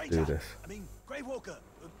 let's do this. I mean, Grey Walker.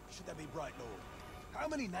 Should that be right, Lord? How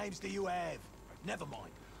many names do you have? Never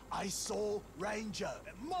mind. I saw Ranger.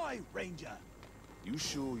 My Ranger. You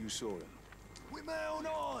sure you saw him? With my own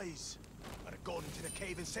eyes. I'd have gone into the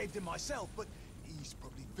cave and saved him myself, but he's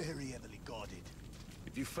probably very heavily guarded.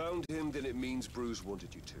 If you found him, then it means Bruz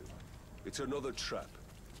wanted you to. It's another trap.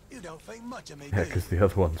 You don't think much of me, Yeah, do because you? the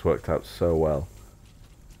other ones worked out so well.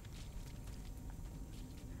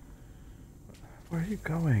 Where are you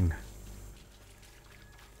going?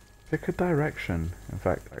 Pick a direction. In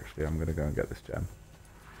fact, actually, I'm going to go and get this gem.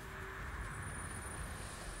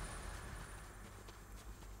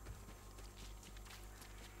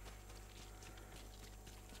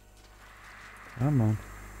 Come on.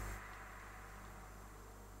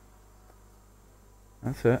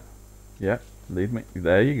 That's it. Yep, lead me.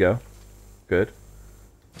 There you go. Good.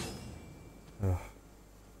 Ugh. Can you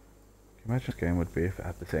imagine this game would be if it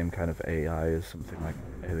had the same kind of AI as something like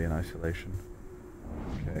Alien Isolation?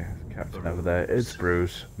 Okay, captain over there. It's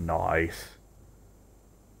Bruz. Nice.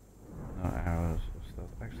 No arrows. What's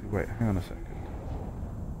that? Actually, wait, hang on a second.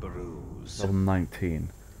 Bruz. Level 19.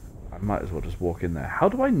 I might as well just walk in there. How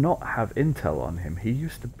do I not have intel on him? He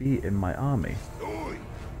used to be in my army. Oi!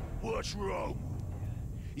 What's wrong?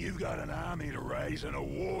 You've got an army to raise and a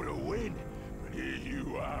war to win. But here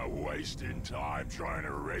you are wasting time trying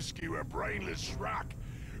to rescue a brainless schmuck.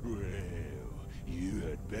 Well, you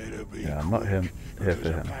had better be Yeah, I'm not here for because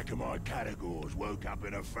a him. pack of my categories woke up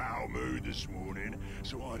in a foul mood this morning,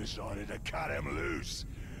 so I decided to cut them loose.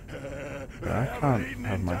 I can't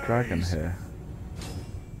have my dragon here.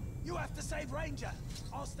 You have to save Ranger.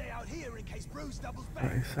 I'll stay out here in case Bruz doubles back.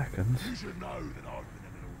 30 seconds. You should know that I've been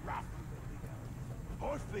a little rough with him.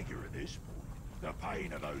 I figure at this point, the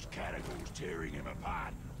pain of those categories tearing him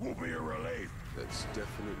apart will be a relief. That's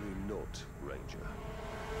definitely not Ranger.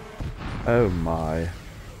 Oh my.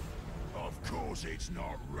 Of course it's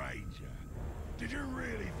not Ranger. Did you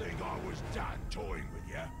really think I was done toying with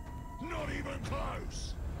you? Not even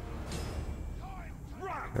close.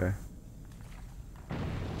 Run! Okay.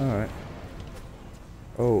 Alright.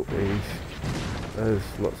 Oh,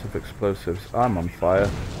 there's lots of explosives. I'm on fire.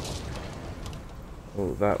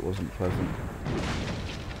 Oh, that wasn't pleasant.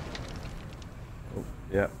 Oh,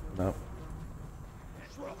 Yep, no.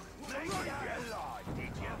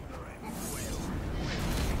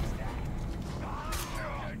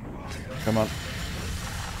 Come on.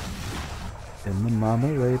 In the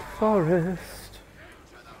marmalade forest,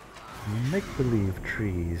 make-believe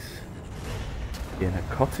trees. In a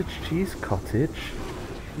cottage cheese cottage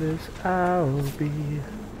lives Albie,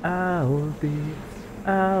 Albie,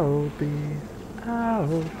 Albie,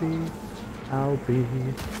 Albie,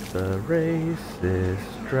 Albie, the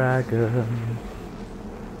racist dragon.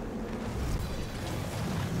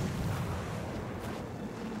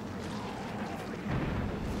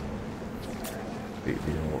 Beat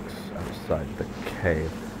the orcs outside the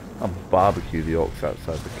cave. I'll barbecue the orcs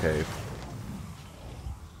outside the cave.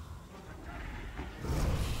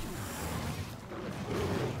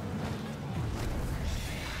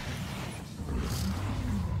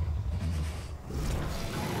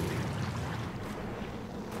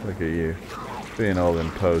 Look at you, being all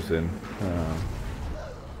imposing.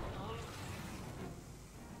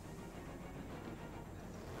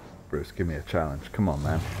 Bruce, give me a challenge. Come on,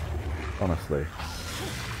 man. Honestly.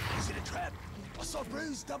 Is it a trap? I saw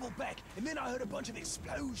Bruz double back, and then I heard a bunch of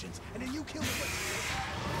explosions, and then you killed a bunch of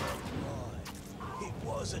them. Right. It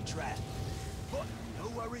was a trap. But no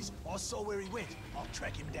worries, I saw where he went. I'll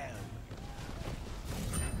track him down.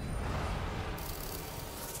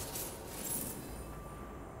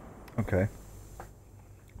 Okay.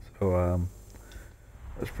 So,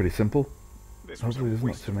 that's pretty simple. Hopefully there's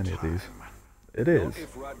not too many of these. It is. Not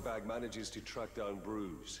if Ratbag manages to track down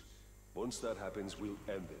Bruz. Once that happens, we'll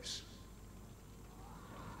end this.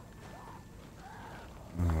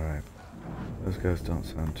 Alright. Those guys don't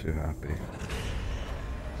sound too happy.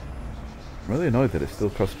 I'm really annoyed that it still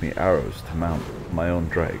costs me arrows to mount my own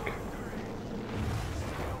Drake.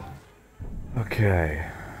 Okay.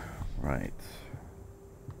 Right.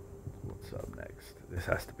 What's up next? This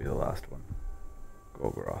has to be the last one.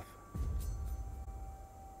 Gorgoroth.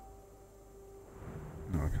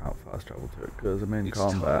 No, I can't fast travel to it because I'm in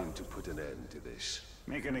combat. Time to put an end to this.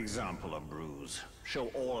 Make an example of Bruz. Show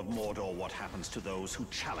all of Mordor what happens to those who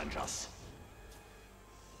challenge us.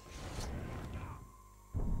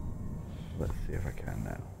 Let's see if I can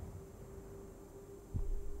now.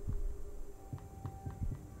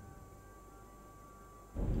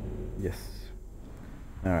 Yes.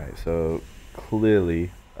 Alright, so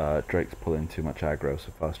clearly Drake's pulling too much aggro,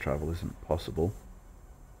 so fast travel isn't possible.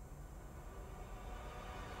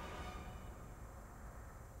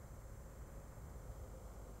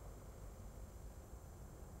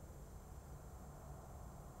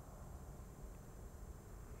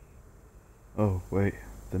 Oh, wait,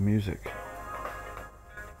 the music.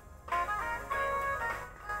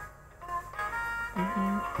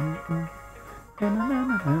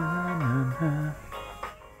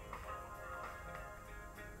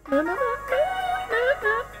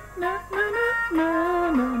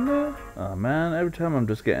 Oh man, every time I'm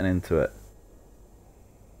just getting into it.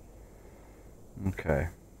 Okay.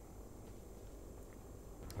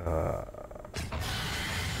 Yeah,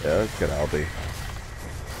 let's get Albie.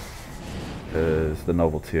 Because the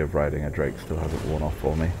novelty of riding a Drake still hasn't worn off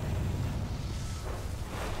for me.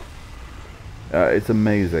 It's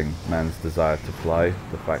amazing, man's desire to fly.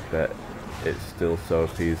 The fact that it's still so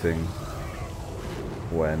appeasing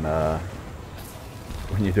when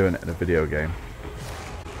you're doing it in a video game.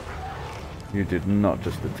 You did not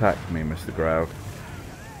just attack me, Mr. Graug.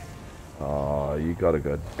 Oh, you gotta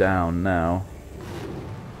go down now.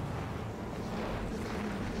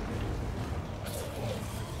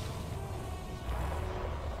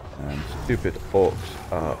 And stupid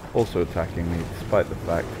orcs are also attacking me, despite the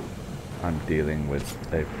fact I'm dealing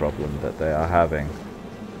with a problem that they are having.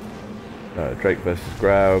 Drake versus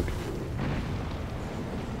Graug.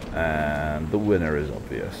 And the winner is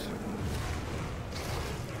obvious.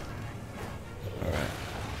 Alright,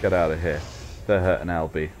 get out of here. They're hurting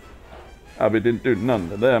Albie. Albie didn't do none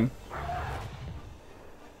to them.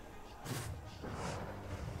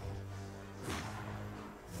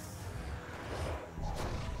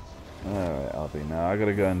 Alright, Albie, now I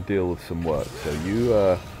gotta go and deal with some work, so you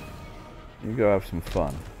go have some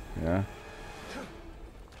fun, yeah?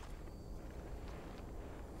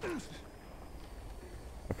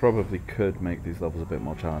 I probably could make these levels a bit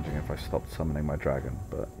more challenging if I stopped summoning my dragon,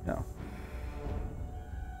 but, you know.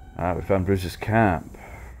 We found Bruz's camp.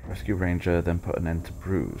 Rescue Ranger, then put an end to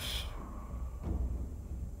Bruz.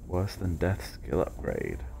 Worse than death skill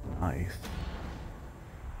upgrade. Nice.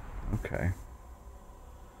 Okay.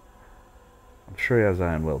 I'm sure he has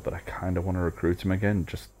Iron Will, but I kind of want to recruit him again,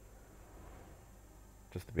 just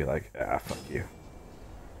to be like, ah, fuck you.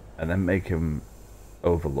 And then make him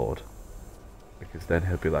Overlord. Because then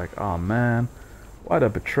he'll be like, oh man, why'd I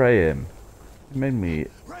betray him? He made me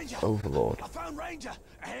Ranger! Overlord. I found Ranger,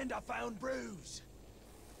 and I found Bruz.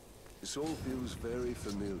 This all feels very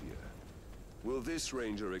familiar. Will this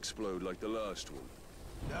ranger explode like the last one?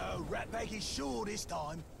 No, Ratbag is sure this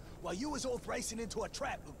time. While you was off racing into a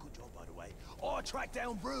trap, oh, good job by the way, I tracked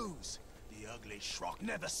down Bruz. The ugly schrock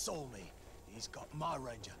never saw me. He's got my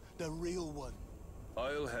ranger, the real one.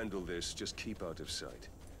 I'll handle this, just keep out of sight.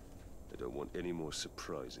 I don't want any more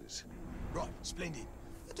surprises. Right, splendid.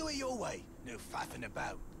 Do it your way, no faffing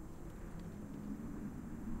about.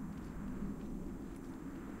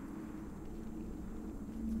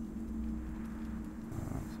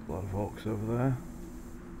 There's a lot of orcs over there.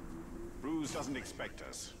 Bruz doesn't expect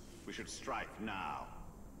us. We should strike now.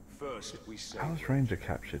 First, we say... How's Ranger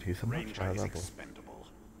captured? He's a much Ranger higher is level. expendable.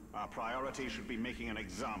 Our priority should be making an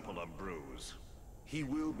example of Bruz. He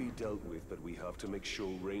will be dealt with, but we have to make sure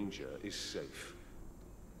Ranger is safe.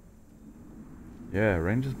 Yeah,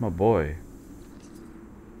 Ranger's my boy.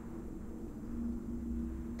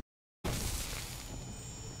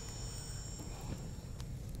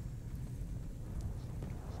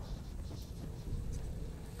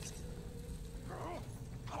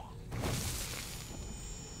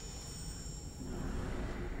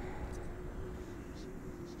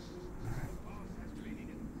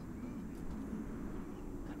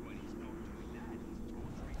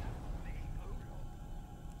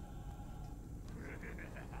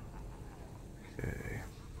 Okay.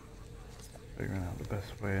 Figuring out the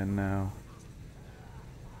best way in now.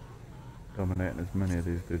 Dominating as many of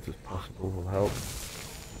these dudes as possible will help.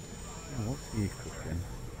 Yeah, what's he cooking?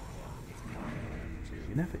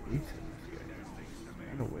 You never eat it. It's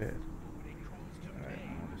kind of weird. Alright,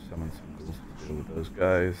 I'll just summon some ghouls to deal with those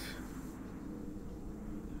guys.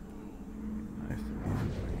 Nice and easy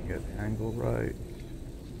if I can get the angle right.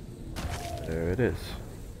 There it is.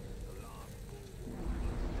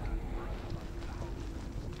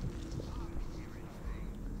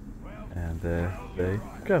 And there they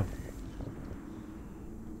go.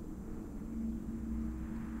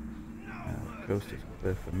 Now the coast is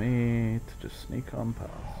clear for me to just sneak on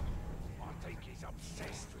past. I think he's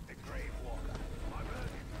obsessed with the Grave Walker. I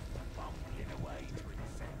heard him bumbling away to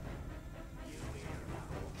intercept me. You hear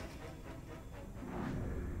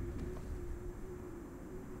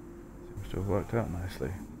Seems to have worked out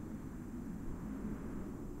nicely.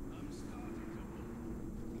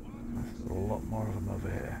 There's a lot more of them over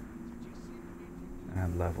here.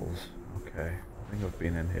 And levels. Okay, I think I've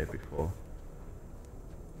been in here before.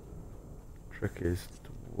 Trick is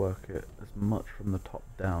to work it as much from the top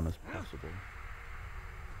down as possible.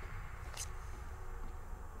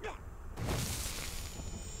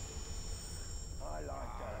 I like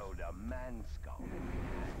to hold a man's skull in my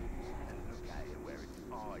hands and look at it where its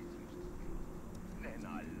eyes used to be. Then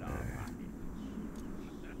I love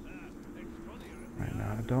it. Right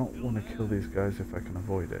now, I don't want to kill these guys if I can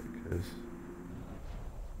avoid it, because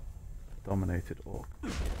dominated orc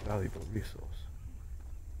is a valuable resource.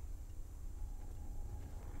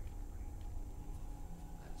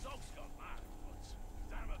 Zog's got mad, but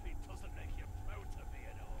damn if he doesn't make you proud to be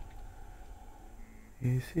an orc.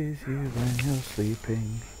 He sees you when you're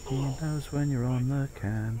sleeping, he knows when you're on the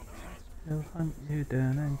can. He'll hunt you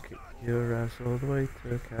down and kick your ass all the way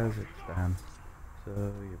to Kazakhstan. So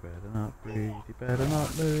you better not breathe, you better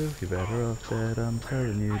not move, you better off dead, I'm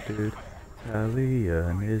telling you dude.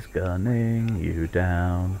 Talion is gunning you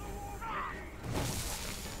down.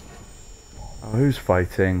 Oh, who's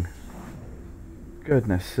fighting?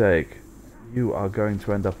 Goodness sake. You are going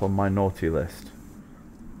to end up on my naughty list.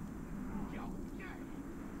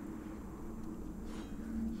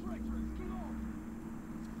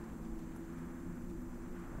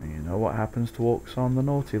 And you know what happens to orcs on the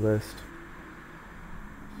naughty list?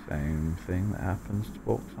 Same thing that happens to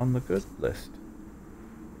orcs on the good list.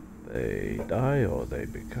 They die or they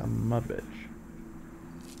become a bitch.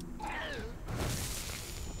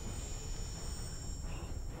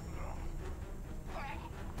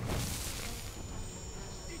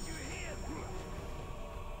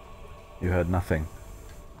 You heard nothing.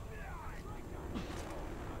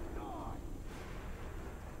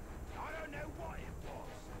 I don't know what it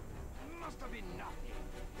was. Must have been nothing.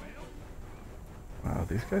 Wow,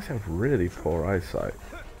 these guys have really poor eyesight.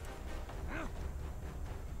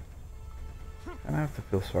 And I have to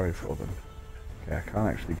feel sorry for them. Okay, I can't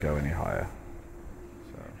actually go any higher.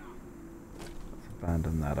 So, let's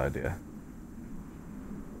abandon that idea.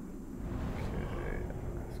 Okay,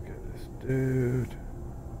 let's get this dude.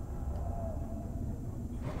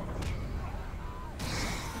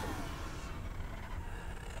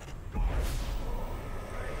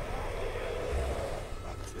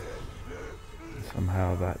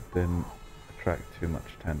 how that didn't attract too much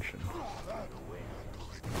attention.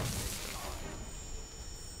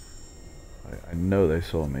 I know they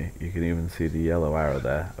saw me. You can even see the yellow arrow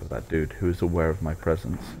there of that dude who is aware of my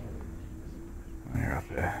presence. Oh, you're up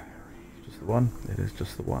here. It's just the one? It is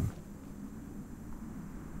just the one.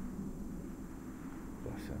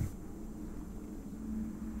 Bless him.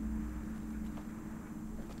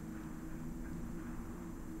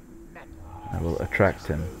 I will attract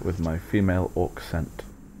him with my female orc scent.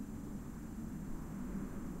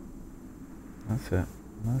 That's it.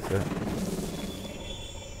 That's it.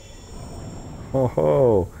 Ho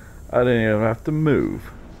ho! I didn't even have to move.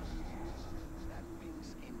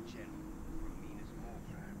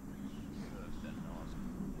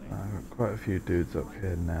 I've got quite a few dudes up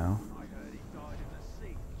here now.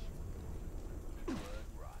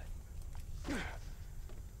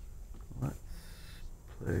 Let's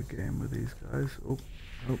play a game with these guys. Oh,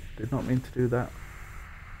 oh, did not mean to do that.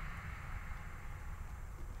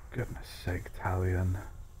 Goodness sake, Talion.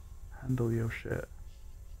 Handle your shit.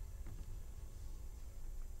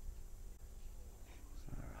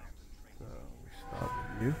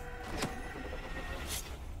 You.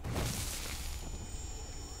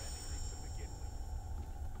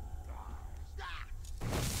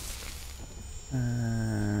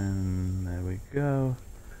 And there we go.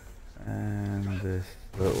 And this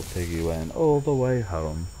little piggy went all the way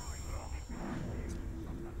home.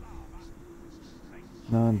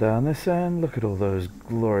 Now and down this end, look at all those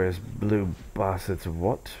glorious blue bastards.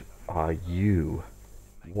 What are you?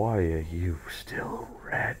 Why are you still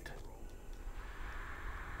red?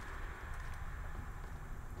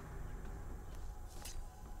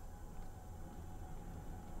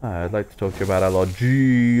 I'd like to talk to you about our Lord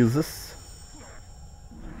Jesus.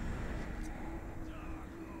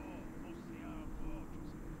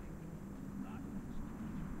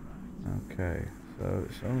 Okay, so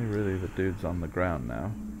it's only really the dudes on the ground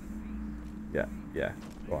now. Yeah,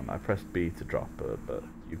 go on. I pressed B to drop her, but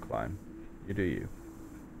you climb. You do you.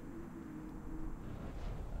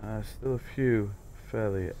 Still a few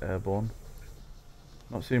fairly airborne.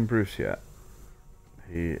 Not seen Bruz yet.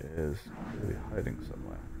 He is really hiding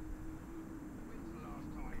somewhere.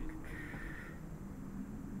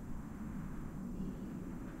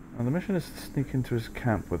 Now the mission is to sneak into his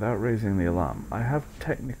camp without raising the alarm. I have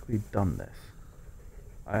technically done this.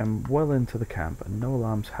 I am well into the camp and no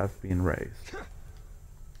alarms have been raised.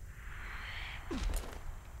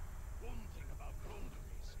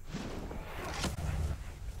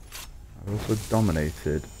 I've also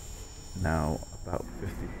dominated now about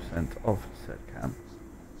 50% of said camp.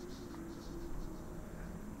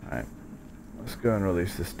 Alright, let's go and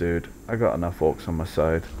release this dude. I got enough orcs on my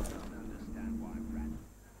side.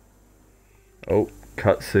 Oh,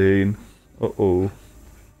 cutscene. Uh-oh.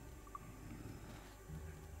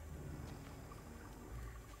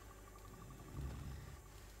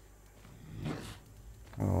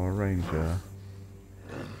 Oh, a ranger.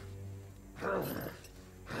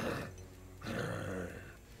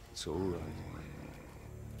 It's all right.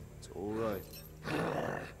 It's all right.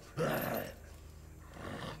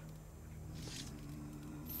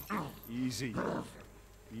 Easy.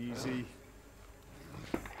 Easy.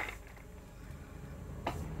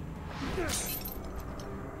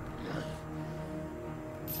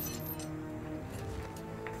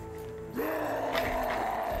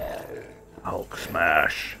 Hulk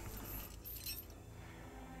smash.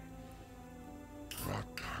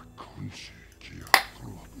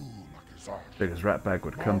 Biggest rat bag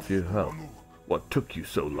would come to your help. What took you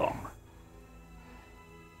so long?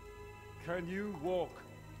 Can you walk?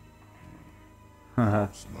 I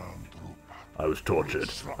was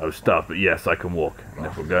tortured. I was starved, but yes, I can walk. And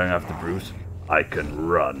if we're going after Bruz, I can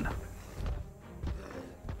run.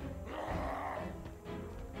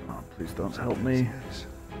 Oh, please don't help me.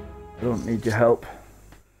 I don't need your help.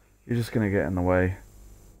 You're just gonna get in the way.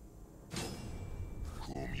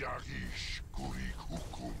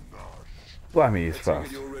 Blimey, he's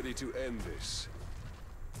fast. You're ready to end this.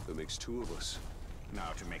 That makes two of us.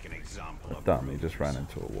 Now to make an example of Damn, he just ran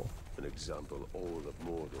into a wall. An example all of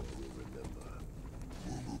Mordor will remember.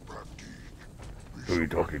 Who are you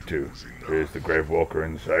talking to? Is the Grave Walker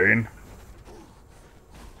insane?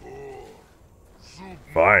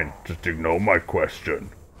 Fine, just ignore my question.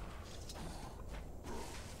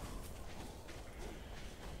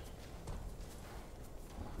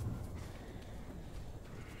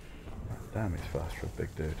 Damn, he's fast for a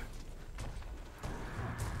big dude.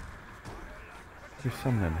 You're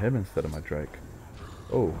summoning him instead of my Drake.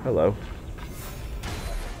 Oh, hello.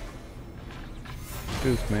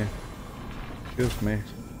 Excuse me. Excuse me.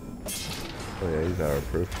 Oh yeah, he's arrow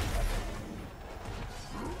proof.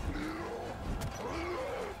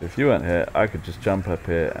 If you weren't here, I could just jump up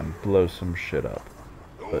here and blow some shit up.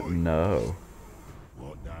 But no.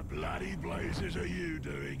 What the bloody blazes are you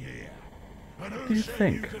doing here? And What who do you said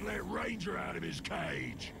think? you could let Ranger out of his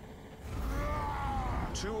cage?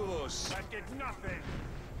 Two of us. That did nothing.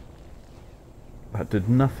 That did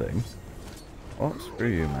nothing. What? Screw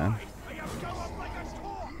you, man. I have come up like a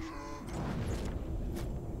torch.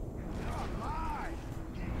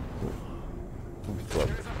 Blood.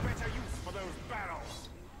 There's a better use for those barrels.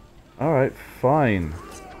 Alright, fine.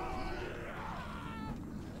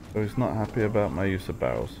 So he's not happy about my use of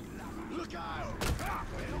barrels. Look out!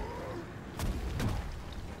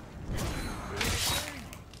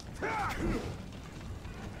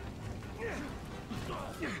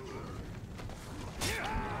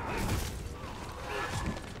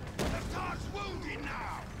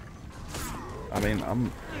 I mean,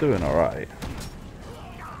 I'm doing alright.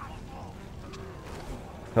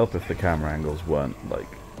 Help if the camera angles weren't, like,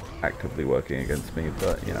 actively working against me,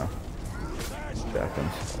 but, you know, it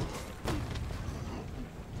happens.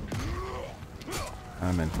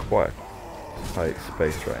 I'm in quite a tight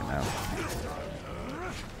space right now.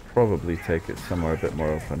 Probably take it somewhere a bit more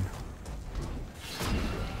open.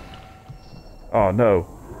 Oh no,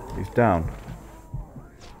 he's down.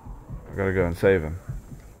 I gotta go and save him.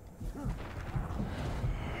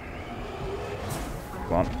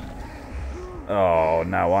 Come on. Oh,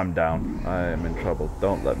 now I'm down. I am in trouble.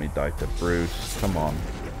 Don't let me die to Bruz. Come on.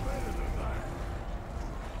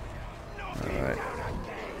 Alright.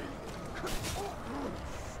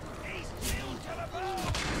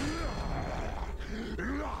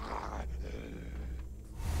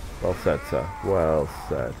 Well said, sir. Well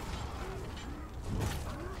said.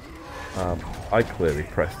 I clearly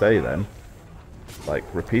pressed A then. Like,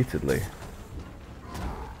 repeatedly.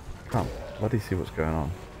 Come, let me see what's going on.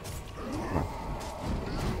 Come on.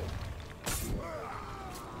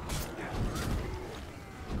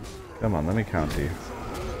 Come on, let me counter you.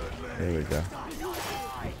 Here we go.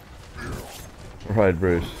 Right,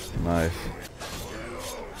 Bruce. Nice.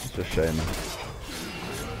 It's just Shaman.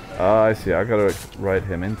 Ah, I see. I gotta ride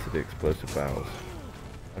him into the explosive barrels.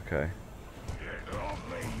 Okay.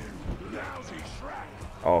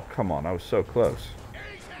 Oh, come on. I was so close.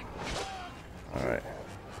 Alright.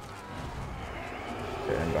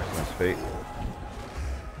 Get him back on his feet.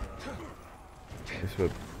 At least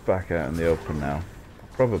we're back out in the open now.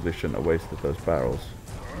 Probably shouldn't have wasted those barrels.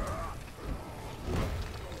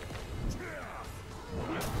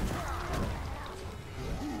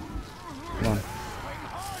 Come on.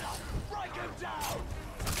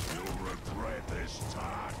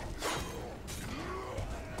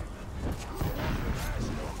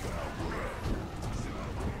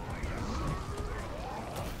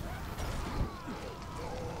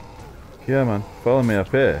 Yeah, man. Follow me up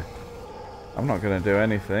here. I'm not going to do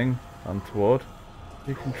anything untoward.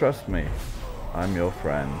 You can trust me. I'm your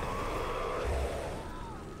friend.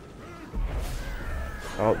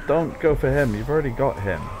 Oh, don't go for him. You've already got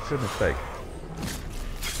him. Good mistake.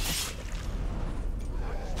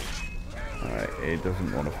 Alright, he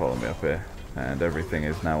doesn't want to follow me up here. And everything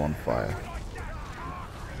is now on fire.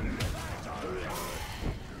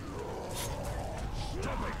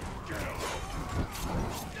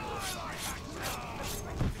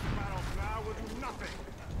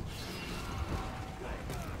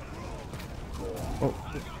 Oh,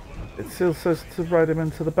 it still says to ride him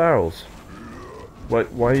into the barrels.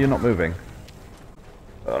 Why are you not moving?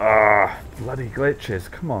 Ah, bloody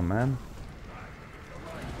glitches. Come on, man.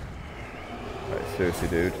 Right, seriously,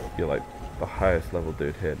 dude. You're like the highest level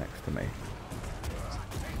dude here next to me.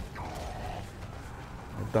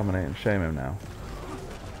 I'll dominate and shame him now.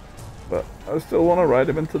 But I still want to ride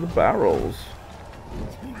him into the barrels.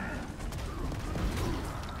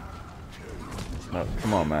 No,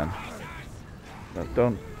 come on, man.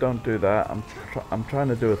 No, don't do that. I'm trying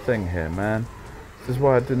to do a thing here, man. This is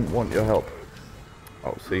why I didn't want your help.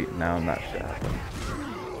 Oh, see, now that shit happened.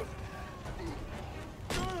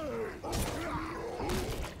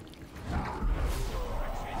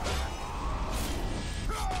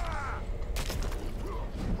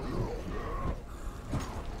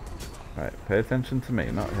 Right, pay attention to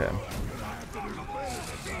me, not him.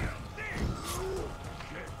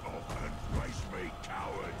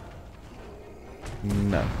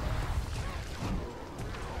 No.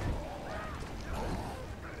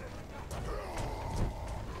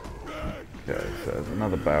 Okay, so there's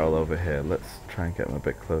another barrel over here. Let's try and get him a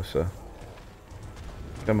bit closer.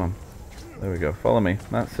 Come on. There we go. Follow me.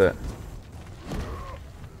 That's it.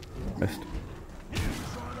 Missed.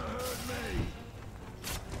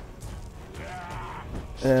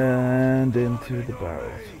 And into the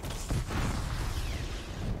barrels.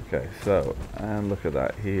 Okay, so, and look at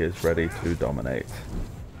that. He is ready to dominate.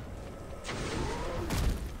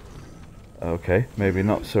 Okay, maybe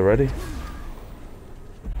not so ready.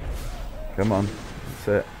 Come on. That's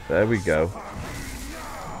it. There we go.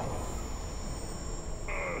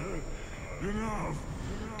 Enough!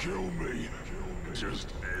 Kill me! Just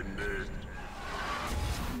end it!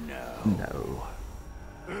 No.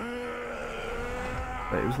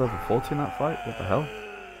 Wait, he was level 40 in that fight? What the hell?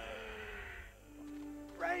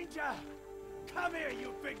 Ranger! Come here,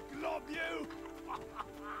 you big glob, you!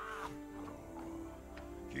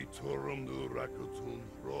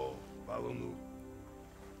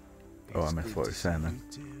 Oh, I missed what he was saying then.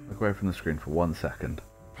 Look away from the screen for 1 second.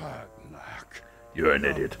 You're an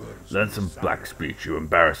idiot. Learn some black speech, you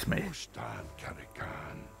embarrass me.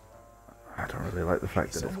 I don't really like the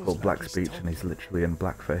fact that it's called black speech and he's literally in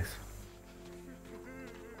blackface.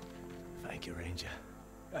 Thank you, Ranger.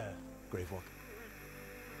 Gravewalk.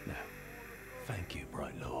 No. Thank you,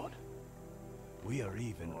 Bright Lord. We are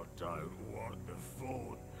even. I don't want the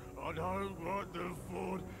fort. I don't want the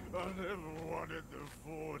fort. I never wanted the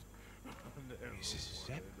fort. Is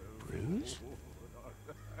that Bruz?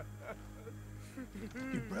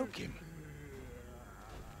 You broke him.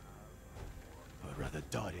 I'd rather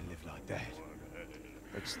die than live like that.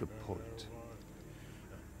 That's the point.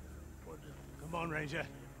 Come on, Ranger.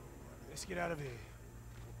 Let's get out of here.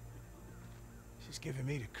 She's giving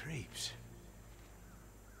me the creeps.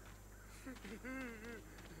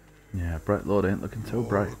 Yeah, Bright Lord ain't looking so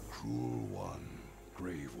bright. You're a cruel one,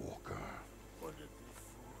 Gravewalker.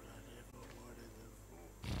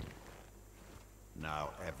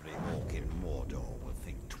 Now every orc in Mordor will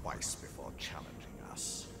think twice before challenging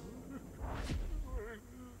us.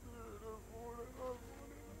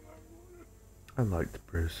 I liked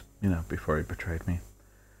Bruce, you know, before he betrayed me.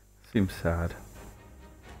 Seems sad.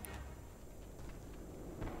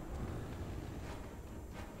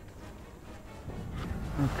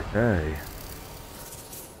 Okay.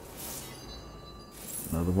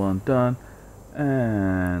 Another one done.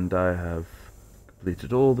 And I have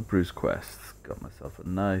completed all the Bruz quests. Got myself a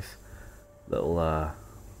nice little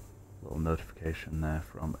little notification there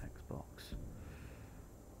from Xbox.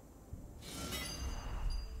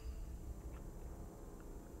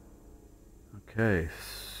 Okay,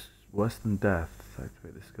 worse than death.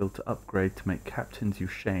 Activate the skill to upgrade to make captains you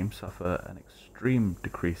shame suffer an extreme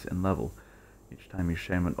decrease in level. Each time you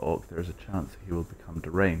shame an orc, there is a chance he will become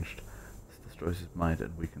deranged. This destroys his mind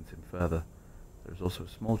and weakens him further. There is also a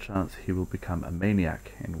small chance he will become a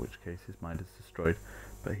maniac, in which case his mind is destroyed,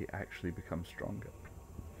 but he actually becomes stronger.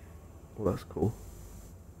 Well, that's cool.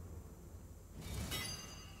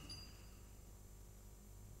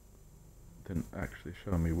 Didn't actually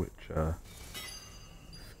show me which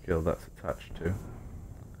skill that's attached to.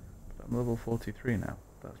 But I'm level 43 now.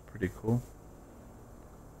 That's pretty cool.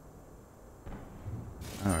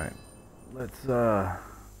 Alright. Let's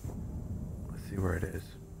see where it is.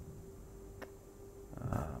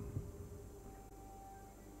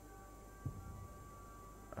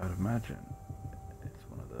 I would imagine it's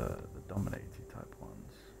one of the dominaty type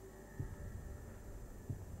ones.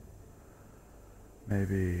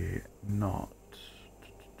 Maybe not.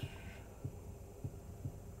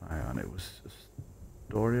 Hang on, it was a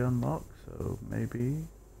story unlock, so maybe.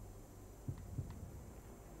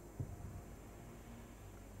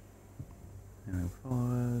 Healing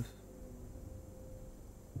followers.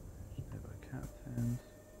 Nearby captains.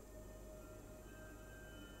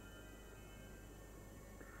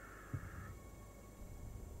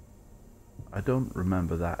 I don't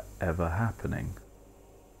remember that ever happening.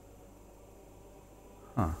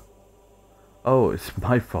 Huh. Oh, it's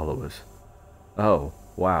my followers. Oh,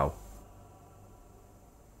 wow.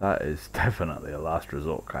 That is definitely a last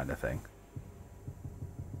resort kind of thing.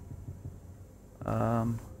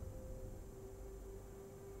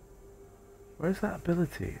 Where's that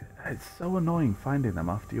ability? It's so annoying finding them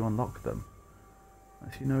after you unlock them.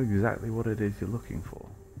 Unless you know exactly what it is you're looking for.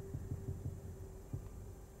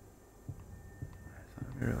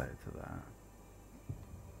 Something related to that.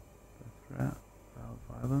 The threat,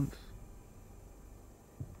 violence.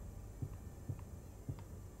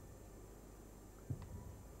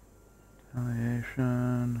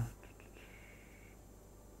 Retaliation.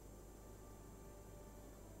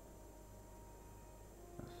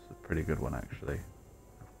 That's a pretty good one actually.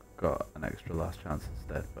 I've got an extra last chance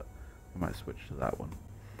instead, but I might switch to that one.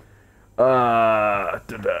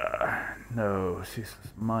 No,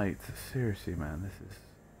 ceaseless might. Seriously, man, this is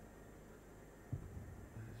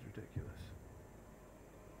ridiculous.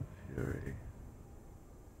 Fury.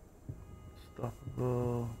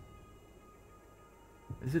 Unstoppable.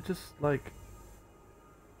 Is it just like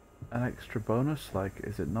an extra bonus? Like,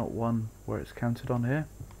 is it not one where it's counted on here?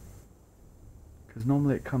 Because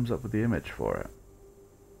normally it comes up with the image for it.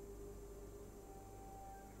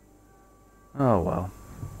 Oh well.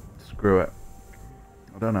 Screw it.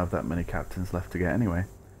 I don't have that many captains left to get anyway.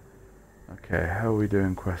 Okay, how are we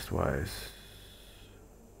doing quest-wise?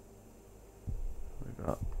 We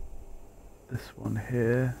got this one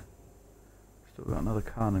here. Still got another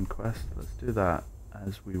Carnan quest. Let's do that,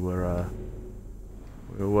 as we were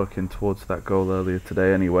working towards that goal earlier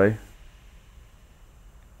today anyway.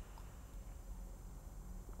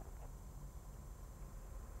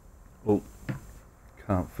 Oh,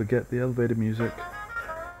 can't forget the elevator music.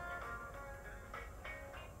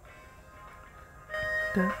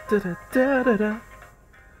 Da da da da da da,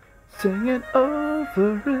 singing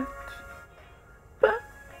over it. Ba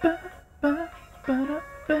ba ba ba da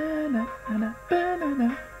ba na na ba na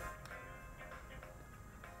na.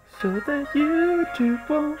 So that you two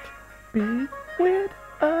won't be weird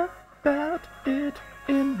about it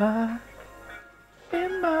in my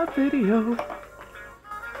video.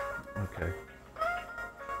 Okay.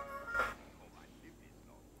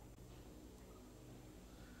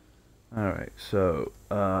 Alright, so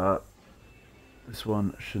this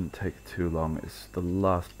one shouldn't take too long. It's the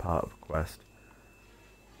last part of the quest.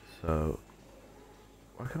 So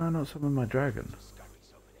why can I not summon my dragon?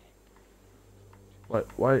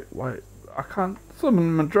 Why I can't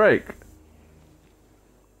summon my Drake.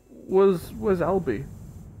 Where's Albie?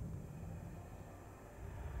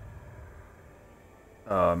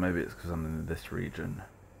 Maybe it's because I'm in this region.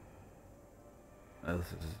 This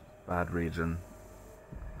is a bad region.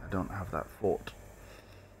 I don't have that fort.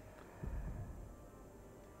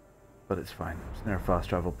 But it's fine. It's near a fast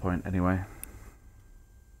travel point anyway.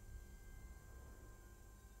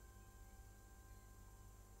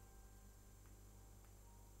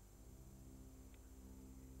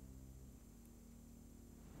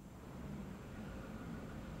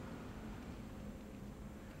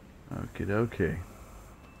 Okie dokie.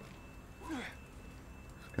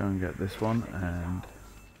 Let's go and get this one, and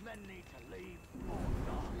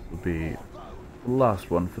this will be the last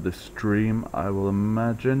one for this stream, I will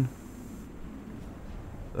imagine.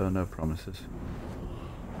 Though no promises.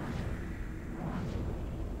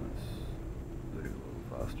 Let's do a little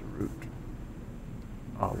faster route.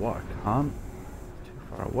 Oh, what? I can't? It's too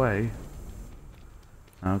far away.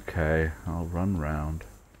 Okay, I'll run round.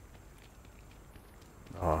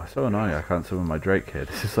 Oh, so annoying I can't summon my Drake here.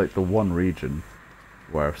 This is like the one region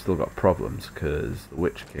where I've still got problems because the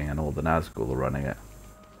Witch King and all the Nazgul are running it.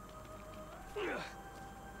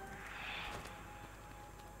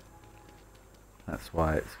 That's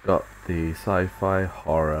why it's got the sci-fi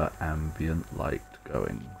horror ambient light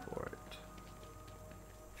going for it.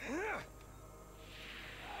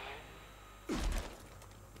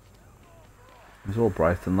 It was all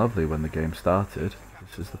bright and lovely when the game started.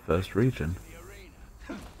 This is the first region.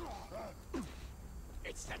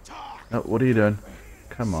 Oh, what are you doing?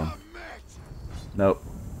 Come on. Nope.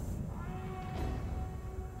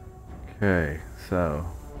 Okay, so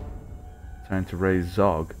time to raise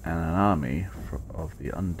Zog and an army of the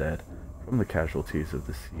undead from the casualties of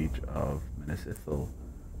the siege of Minas Ithil.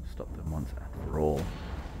 Stop them once and for all.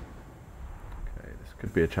 Okay, this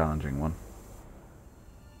could be a challenging one.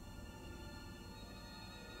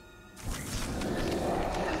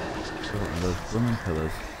 So, those blooming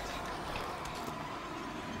pillars.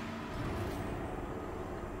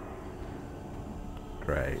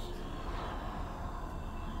 Great.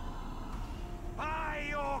 By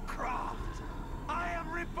your craft, I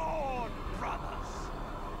am reborn, brothers.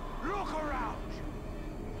 Look around you.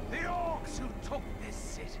 The orcs who took this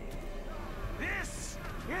city. This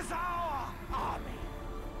is our army.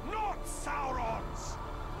 Not Sauron's.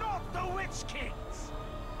 Not the Witch King's.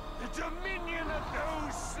 The dominion of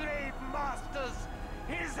those slave masters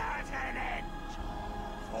is at an end.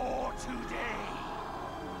 For today,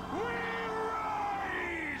 we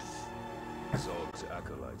rise! Zog's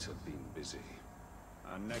acolytes have been busy.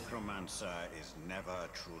 A necromancer is never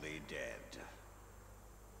truly dead.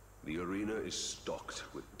 The arena is stocked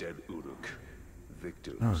with dead Uruk,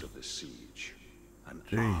 victims of the siege. An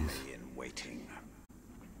Jeez. army in waiting.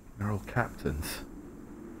 They're all captains.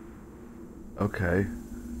 Okay.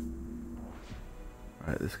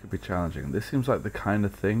 Right, this could be challenging. This seems like the kind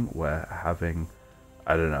of thing where having,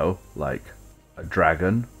 I don't know, like a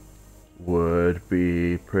dragon would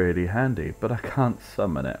be pretty handy, but I can't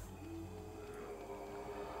summon it.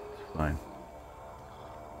 It's fine.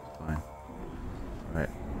 It's fine. Right.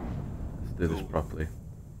 Let's do this properly.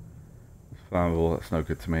 It's flammable, that's no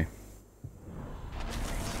good to me.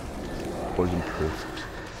 Poison proof.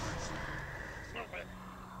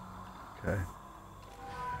 Okay.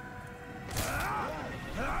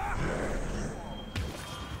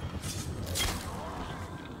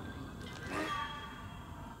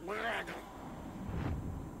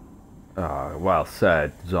 Ah, well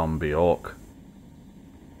said, zombie orc.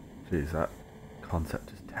 Jeez, that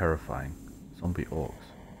concept is terrifying. Zombie orcs.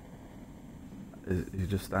 Is he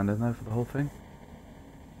just standing there for the whole thing?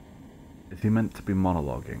 Is he meant to be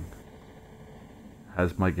monologuing?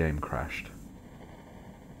 Has my game crashed?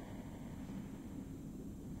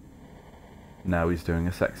 Now he's doing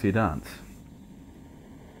a sexy dance.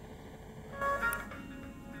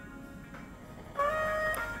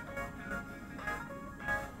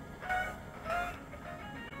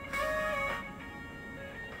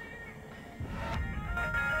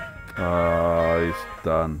 Oh, he's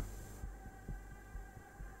done.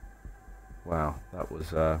 Wow, that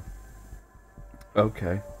was,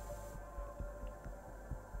 okay.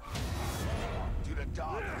 To the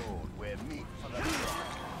Dark Lord, we're meat for the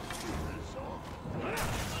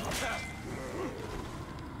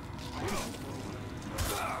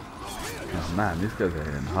Oh man, these guys are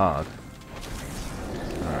hitting hard.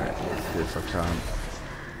 Alright, let's see if I can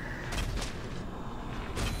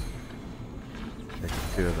take a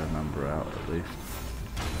few of their number out at least.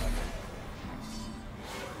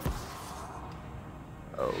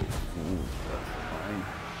 Oh, ooh, that's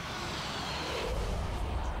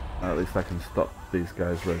fine. At least I can stop these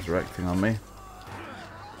guys resurrecting on me.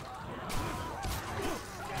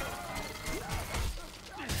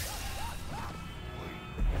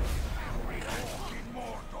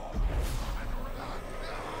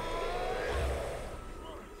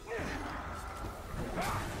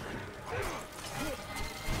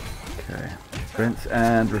 Okay, rinse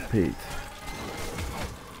and repeat.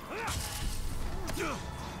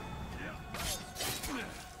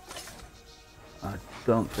 I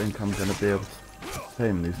don't think I'm going to be able to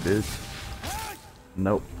tame these dudes.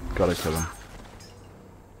 Nope, gotta kill them.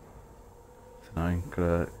 So now I'm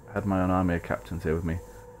gonna have my own army of captains here with me.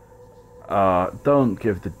 Don't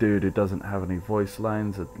give the dude who doesn't have any voice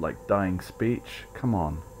lines a, like, dying speech. Come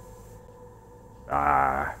on.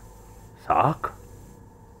 Suck?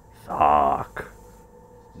 Suck.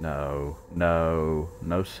 No, no,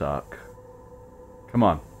 no suck. Come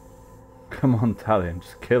on. Come on, Talion,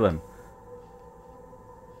 just kill him.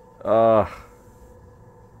 Ugh.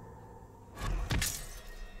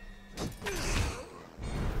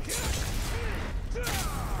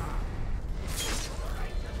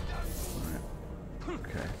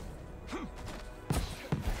 Okay.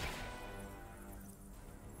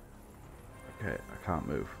 Okay, I can't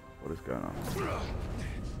move. What is going on?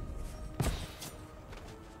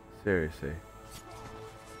 Seriously.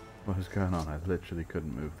 What is going on? I literally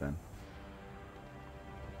couldn't move then.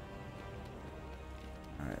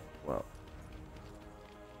 Alright, well.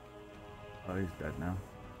 Oh, he's dead now.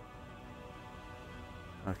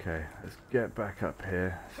 Okay, let's get back up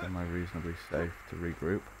here. Somewhere reasonably safe to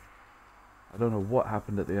regroup. I don't know what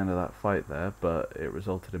happened at the end of that fight there, but it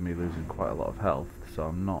resulted in me losing quite a lot of health, so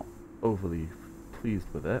I'm not overly pleased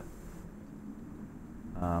with it.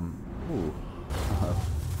 Ooh.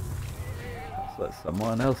 Let's let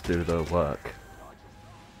someone else do the work.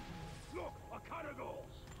 Look, a caragol.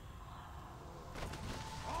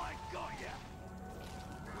 I got ya.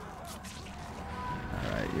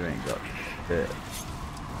 Alright, you ain't got shit.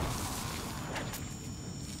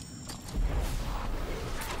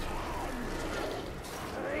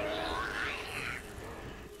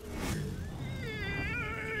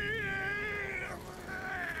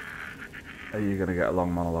 Are you gonna get a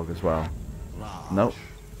long monologue as well? Nope.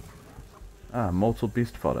 Mortal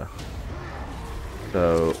beast fodder.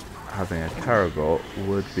 So having a Caragor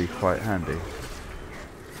would be quite handy.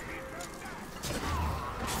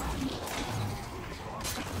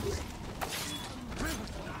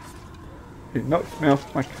 He knocked me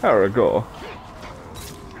off my Caragor.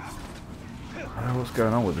 I don't know what's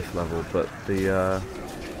going on with this level, but the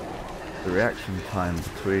reaction time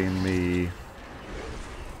between me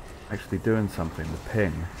actually doing something, the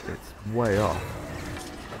ping, it's way off.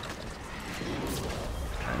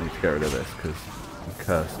 I need to get rid of this because I'm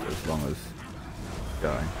cursed as long as it's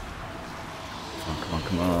going. Come on, come on,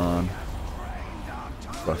 come on.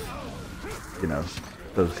 Plus, you know,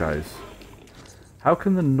 those guys. How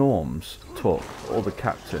can the norms talk? All the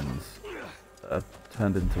captains are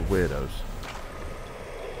turned into weirdos.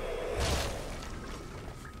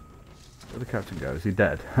 Where'd the captain go? Is he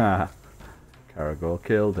dead? Ha! Caragor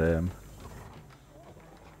killed him.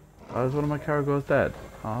 Oh, is one of my Caragors dead?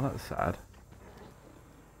 Oh, that's sad.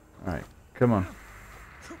 Alright, come on.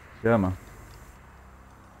 Come on.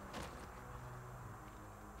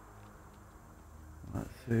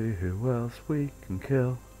 Let's See who else we can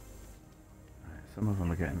kill. Right, some of them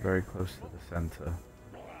are getting very close to the center,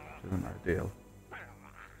 which isn't ideal.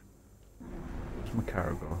 Where's my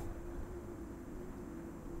Caragor?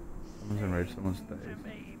 Someone's enraged, someone's dazed.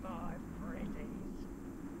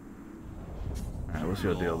 Alright, what's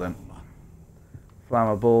your deal then?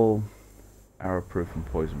 Flammable, arrow proof and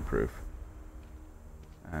poison proof.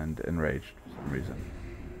 And enraged for some reason.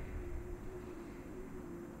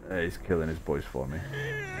 He's killing his boys for me.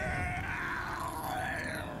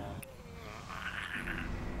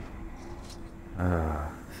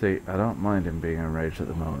 See, I don't mind him being enraged at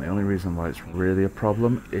the moment. The only reason why it's really a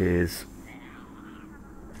problem is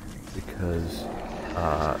because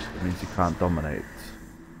it means he can't dominate.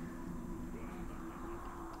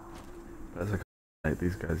 But as I can't dominate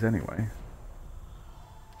these guys anyway.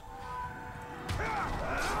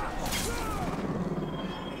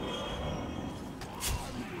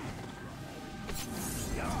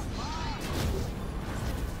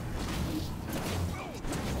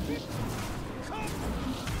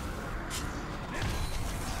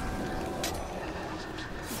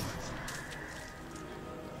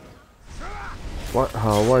 What?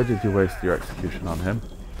 Oh, why did you waste your execution on him?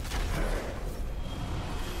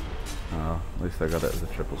 Oh, at least I got it as a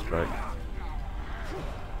triple strike.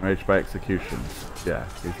 Enraged by executions. Yeah,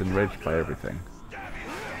 he's enraged by everything.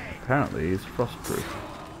 Apparently, he's frostproof.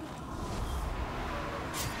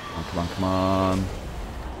 Come on, come on.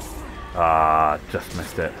 Ah, just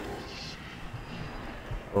missed it.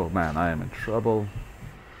 Oh man, I am in trouble.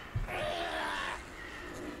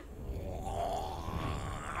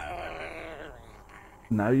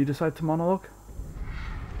 Now you decide to monologue?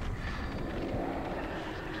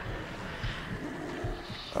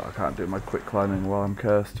 Oh, I can't do my quick climbing while I'm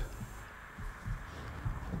cursed.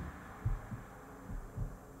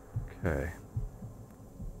 Okay.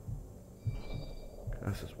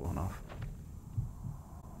 Curse is worn off.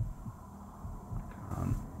 I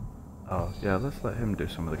can't. Oh, yeah, let's let him do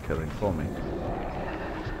some of the killing for me.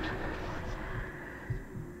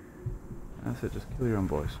 That's it, just kill your own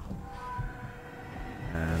boys.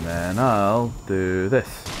 And then I'll do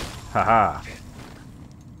this. Haha.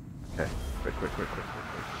 Okay.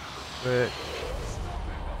 Quick.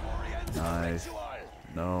 Nice.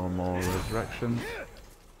 No more resurrections.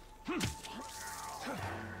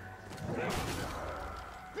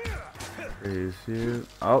 Freeze you.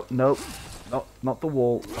 Oh, nope. Not the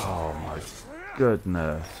wall. Oh my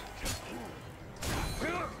goodness.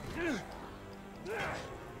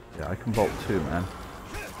 Yeah, I can vault too, man.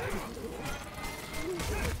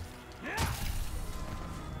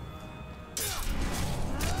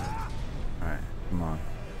 Come on,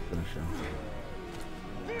 finish him.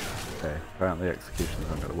 Okay, apparently executions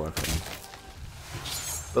aren't going to work on him.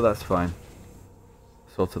 But that's fine.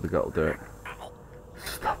 Sword to the gut will do it.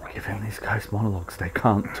 Stop giving these guys monologues, they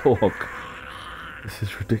can't talk. This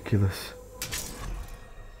is ridiculous.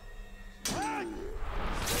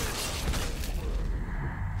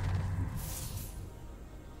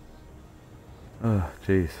 Oh,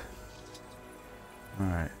 jeez.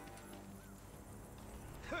 Alright.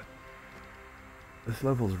 This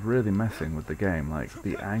level's really messing with the game, like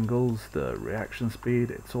the angles, the reaction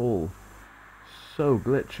speed, it's all so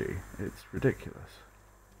glitchy, it's ridiculous.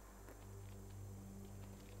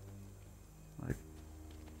 Like,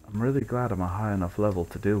 I'm really glad I'm a high enough level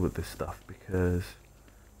to deal with this stuff, because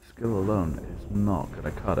skill alone is not going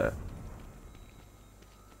to cut it.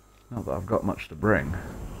 Not that I've got much to bring.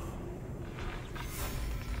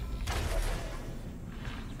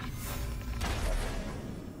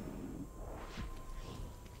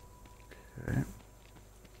 Okay.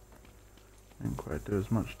 Didn't quite do as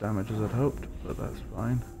much damage as I'd hoped, but that's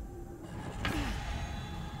fine.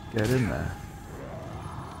 Get in there.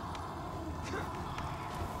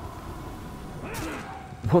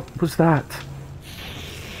 What was that?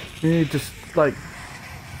 You just, like,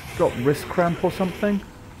 got wrist cramp or something?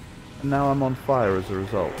 And now I'm on fire as a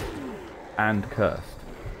result. And cursed.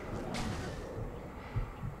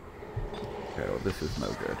 Okay, well this is no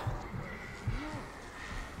good.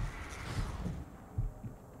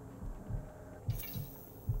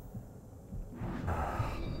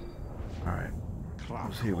 Alright.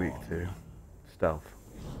 What's he weak to? Stealth.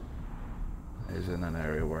 He's in an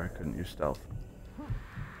area where I couldn't use stealth.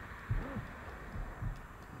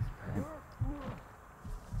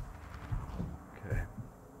 Okay.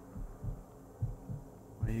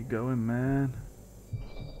 Where you going, man?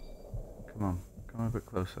 Come a bit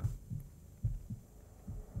closer.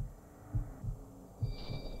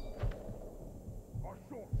 I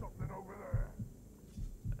saw something over there.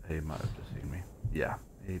 He might have just seen me. Yeah,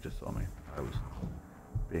 he just saw me. I was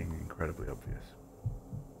being incredibly obvious.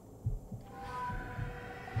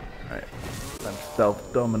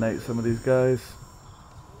 stealth dominate some of these guys.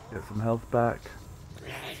 Get some health back.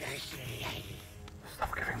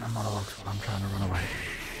 Stop giving them monologues while I'm trying to run away.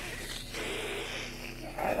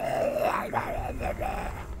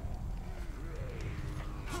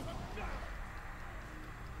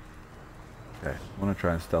 Okay, I want to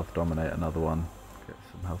try and stealth dominate another one. Get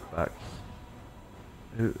some health back.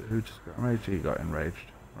 Who just got enraged? He got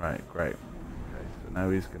enraged. Right, great. Okay, so now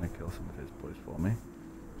he's going to kill some of his boys for me.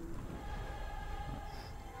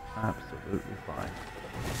 That's absolutely fine.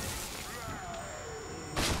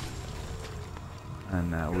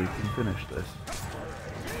 And now we can finish this.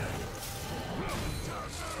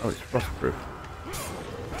 Oh, it's frostproof.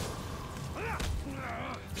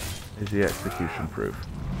 Is he execution proof?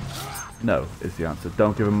 No, is the answer.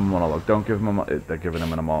 Don't give him a monologue. Don't give him they're giving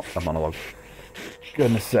him a monologue.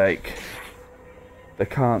 Goodness sake. They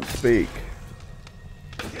can't speak.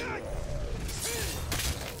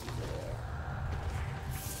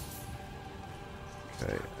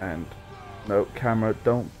 Okay, and no, camera,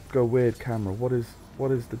 don't go weird, camera. What is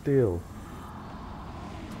the deal?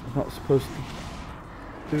 I'm not supposed to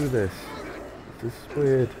do this. This is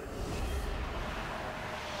weird.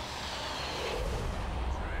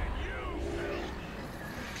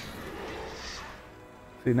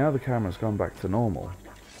 See, now the camera's gone back to normal.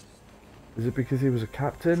 Is it because he was a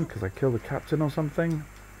captain? Because I killed the captain or something?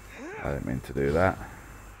 I didn't mean to do that.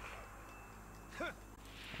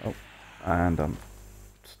 Oh, and I'm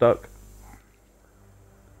stuck.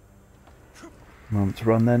 Moment to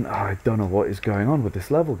run then. Oh, I don't know what is going on with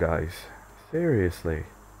this level, guys. Seriously.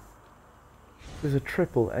 This is a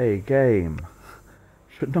triple-A game.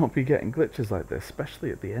 Should not be getting glitches like this,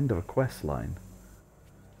 especially at the end of a quest line.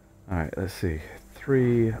 Alright, let's see.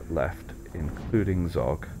 3 left, including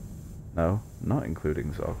Zog. No, not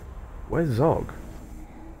including Zog. Where's Zog?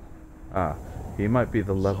 Ah, he might be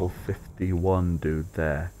the level 51 dude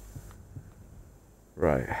there.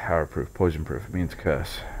 Right, arrow-proof, poison-proof, it means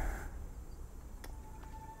curse.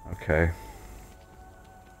 Okay.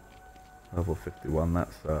 Level 51,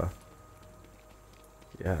 that's,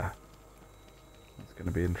 yeah. That's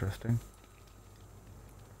gonna be interesting.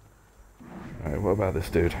 Alright, what about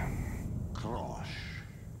this dude?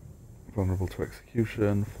 Vulnerable to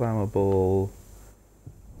execution, flammable,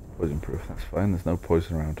 poison-proof, that's fine, there's no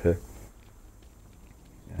poison around here.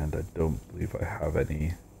 And I don't believe I have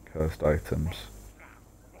any cursed items.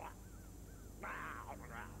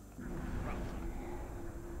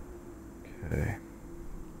 Okay.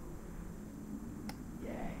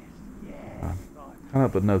 I can't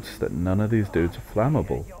help but notice that none of these dudes are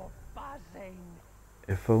flammable.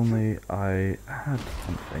 If only I had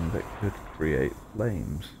something that could create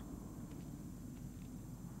flames.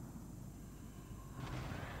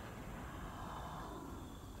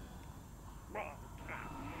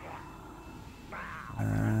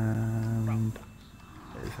 And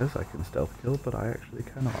it says I can stealth kill, but I actually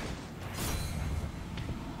cannot.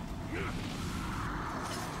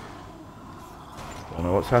 Don't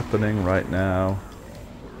know what's happening right now.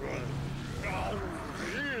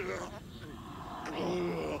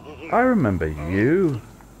 I remember you.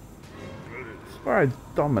 I swear I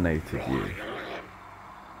dominated you.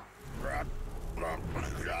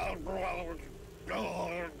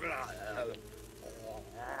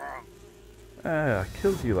 I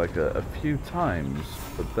killed you like a few times,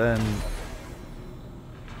 but then I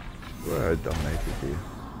swear I dominated you.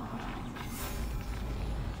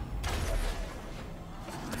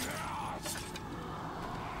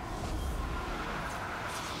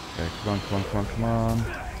 Okay, come on, come on, come on, come on.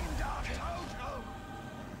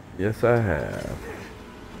 Yes, I have.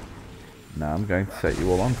 Now I'm going to set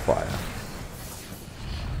you all on fire.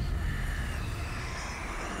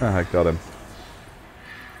 Ah, I got him.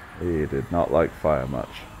 He did not like fire much.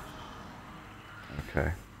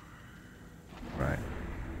 Okay. Right.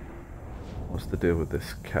 What's the deal with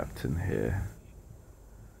this captain here?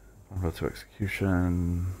 Vulnerable to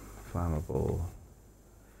execution, flammable,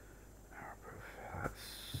 arrow-proof. That's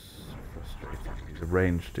frustrating. He's a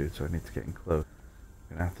ranged dude, so I need to get in close.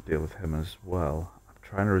 I'm gonna have to deal with him as well. I'm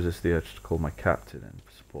trying to resist the urge to call my captain in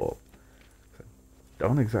for support. I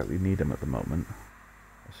don't exactly need him at the moment,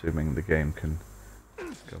 assuming the game can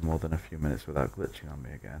go more than a few minutes without glitching on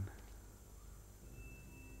me again.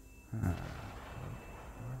 What are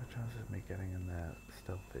the chances of me getting in there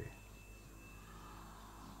stealthy?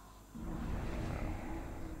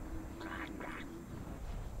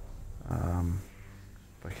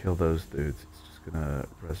 If I kill those dudes, it's just gonna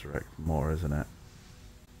resurrect more, isn't it?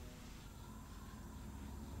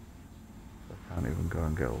 So I can't even go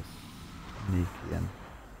and get all sneaky and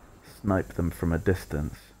snipe them from a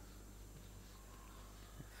distance.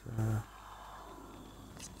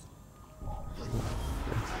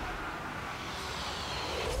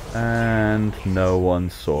 And no one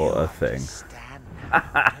saw a thing. Understand now,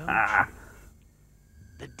 don't you?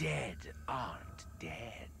 The dead aren't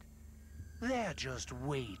dead. They're just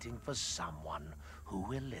waiting for someone who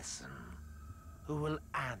will listen, who will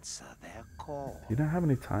answer their call. Do you know how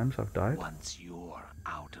many times I've died? Once you're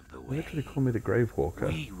out of the They way, literally call me the Grave Walker.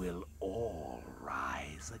 we will all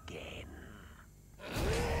rise again.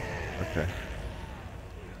 Okay.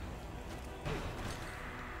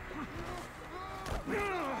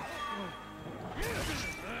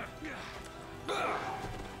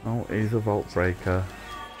 Oh, he's a vault breaker.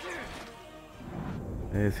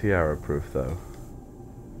 Is he arrow proof though?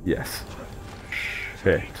 Yes.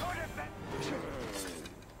 Shit.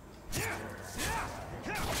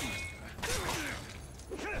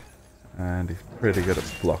 And he's pretty good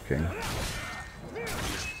at blocking.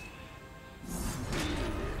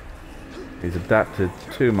 He's adapted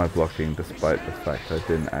to my blocking despite the fact I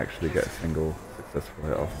didn't actually get a single successful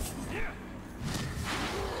hit off.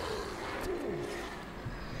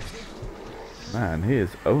 Man, he is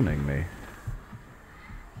owning me.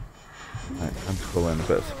 Right, I'm just calling a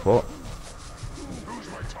bit of support.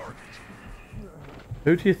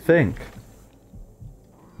 Who do you think?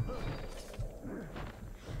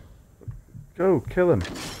 Go, kill him.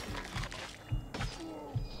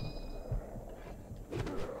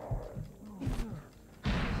 Oh,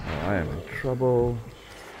 I am in trouble.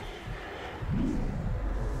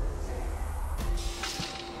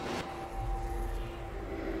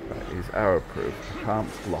 Right, he's arrow proof. I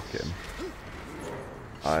can't block him.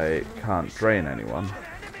 I can't drain anyone.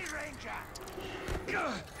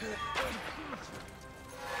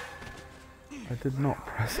 I did not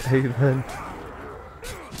press A then.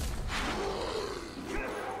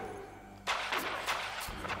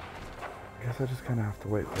 I guess I just kind of have to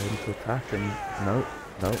wait for him to attack and... No,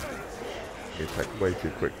 no. He attacked way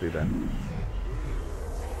too quickly then.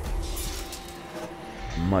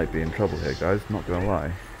 Might be in trouble here, guys, not gonna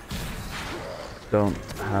lie. Don't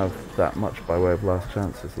have that much by way of last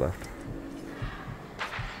chances left.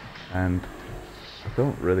 And I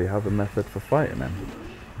don't really have a method for fighting him.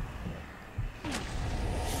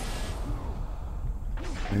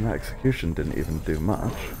 I mean, that execution didn't even do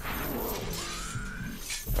much.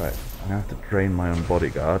 Right, I'm gonna have to drain my own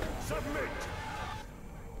bodyguard.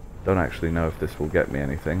 Don't actually know if this will get me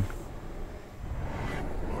anything.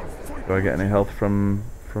 Do I get any health from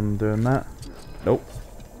doing that? Nope.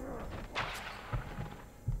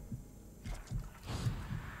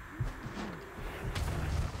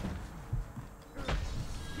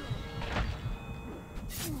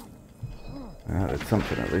 That did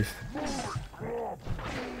something at least.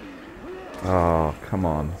 Oh, come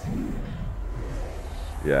on.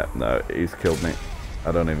 Yeah, no, he's killed me.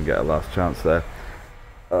 I don't even get a last chance there.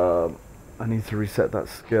 I need to reset that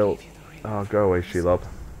skill. Oh, go away, Shelob.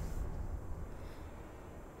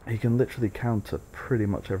 He can literally counter pretty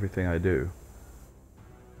much everything I do.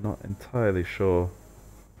 Not entirely sure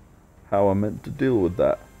how I'm meant to deal with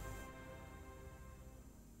that.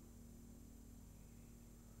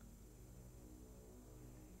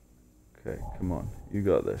 Okay, come on. You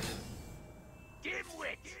got this.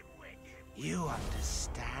 You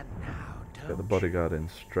understand now, don't Get the bodyguard in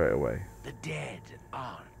straight away. The dead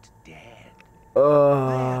aren't dead.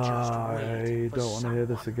 I don't want to hear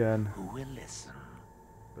this again. Who will listen?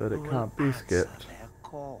 But it can't be skipped.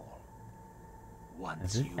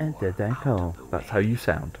 That's how you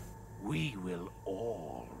sound. We will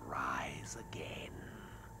all rise again.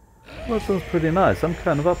 Well, that sounds pretty nice. I'm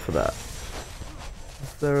kind of up for that.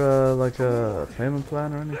 Is there like a payment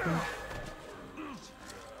plan or anything?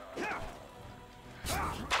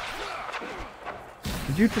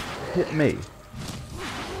 Did you just hit me?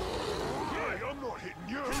 I'm not hitting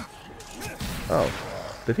you. Oh,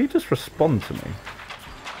 did he just respond to me?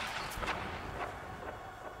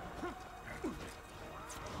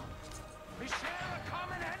 We share a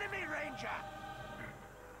common enemy, Ranger.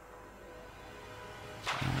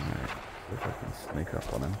 Alright, see if I can sneak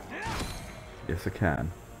up on him. Yes, I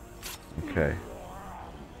can. Okay.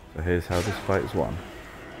 So here's how this fight is won.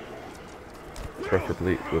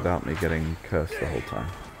 Preferably without me getting cursed the whole time.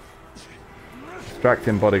 Distract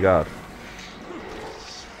him, bodyguard.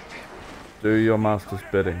 Do your master's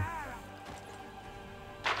bidding.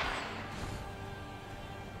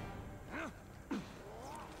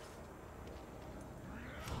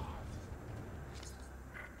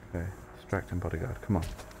 Okay, distract him, bodyguard. Come on.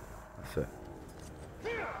 That's it.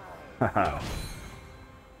 Haha.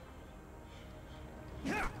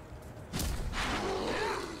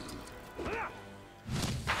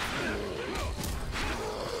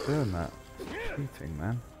 Doing that. Cheating,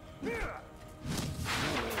 man.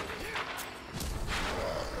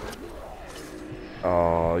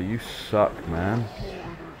 Oh, you suck, man.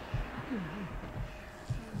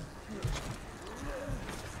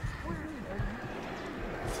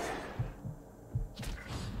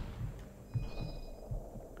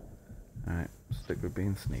 Alright, stick with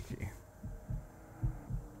being sneaky.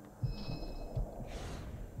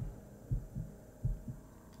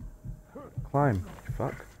 Climb, you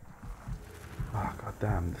fuck. Oh, god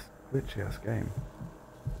damn, this glitchy ass game.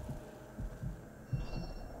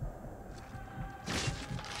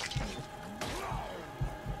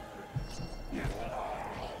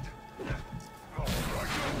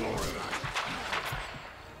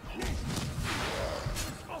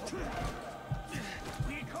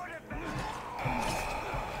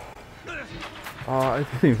 Oh, I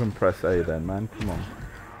didn't even press A then, man. Come on.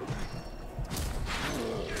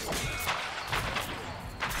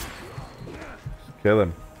 Just kill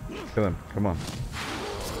him. Kill him. Come on.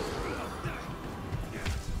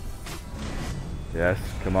 Yes,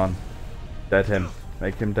 come on. Dead him.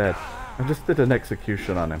 Make him dead. I just did an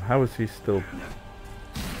execution on him. How is he still...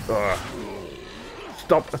 Ugh.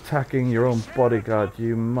 Stop attacking your own bodyguard,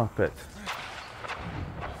 you muppet.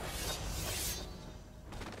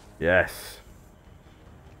 Yes.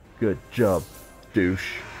 Good job,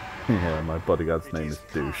 douche. Yeah, my bodyguard's name is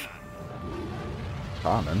Douche.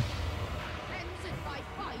 Carmen.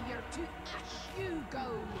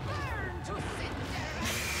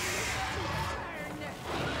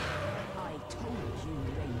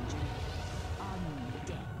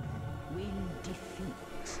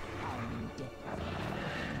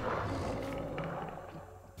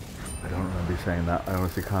 I don't remember you saying that. I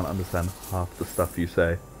honestly can't understand half the stuff you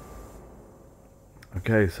say.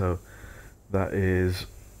 Okay, so that is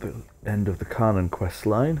the end of the Kanan quest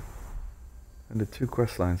line. I did 2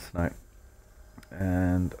 quest lines tonight,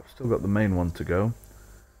 and I've still got the main one to go.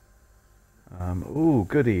 Ooh,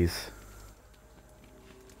 goodies.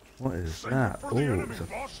 What is that? Ooh, it's a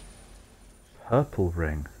purple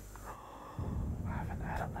ring. I haven't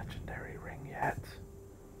had a legendary ring yet.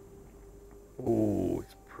 Ooh,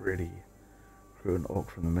 it's pretty. Crew an orc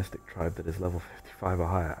from the Mystic tribe that is level 55 or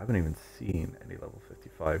higher. I haven't even seen any level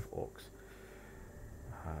 55 orcs.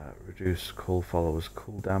 Reduce call followers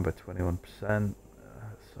cooldown by 21%. That's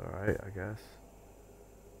alright, I guess.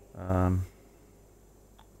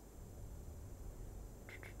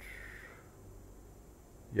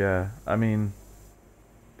 Yeah, I mean,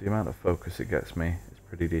 the amount of focus it gets me is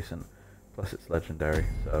pretty decent. Plus it's legendary,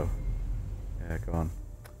 so yeah, go on.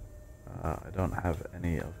 I don't have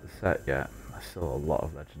any of the set yet. There's still a lot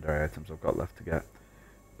of legendary items I've got left to get.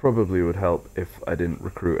 Probably would help if I didn't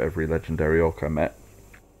recruit every legendary orc I met,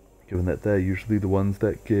 given that they're usually the ones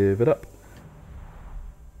that give it up.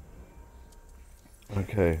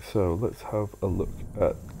 Okay, so let's have a look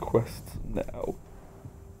at quests now.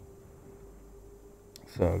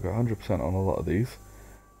 So I've got 100% on a lot of these.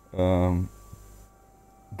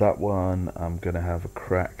 That one I'm going to have a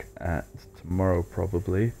crack at tomorrow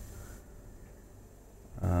probably.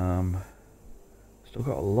 Still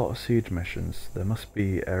got a lot of siege missions. There must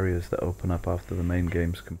be areas that open up after the main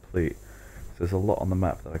game's complete. There's a lot on the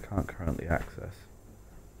map that I can't currently access.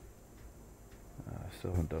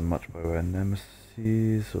 Still haven't done much by way of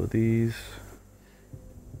nemesis or these.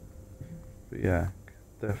 But yeah,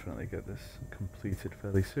 definitely get this completed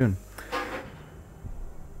fairly soon.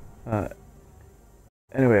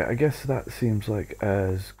 Anyway, I guess that seems like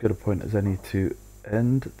as good a point as any to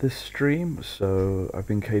end this stream. So I've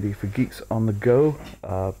been KD for Geeks on the Go.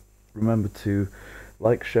 Remember to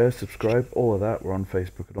like, share, subscribe, all of that. We're on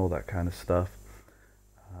Facebook and all that kind of stuff.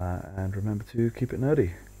 And remember to keep it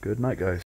nerdy. Good night, guys.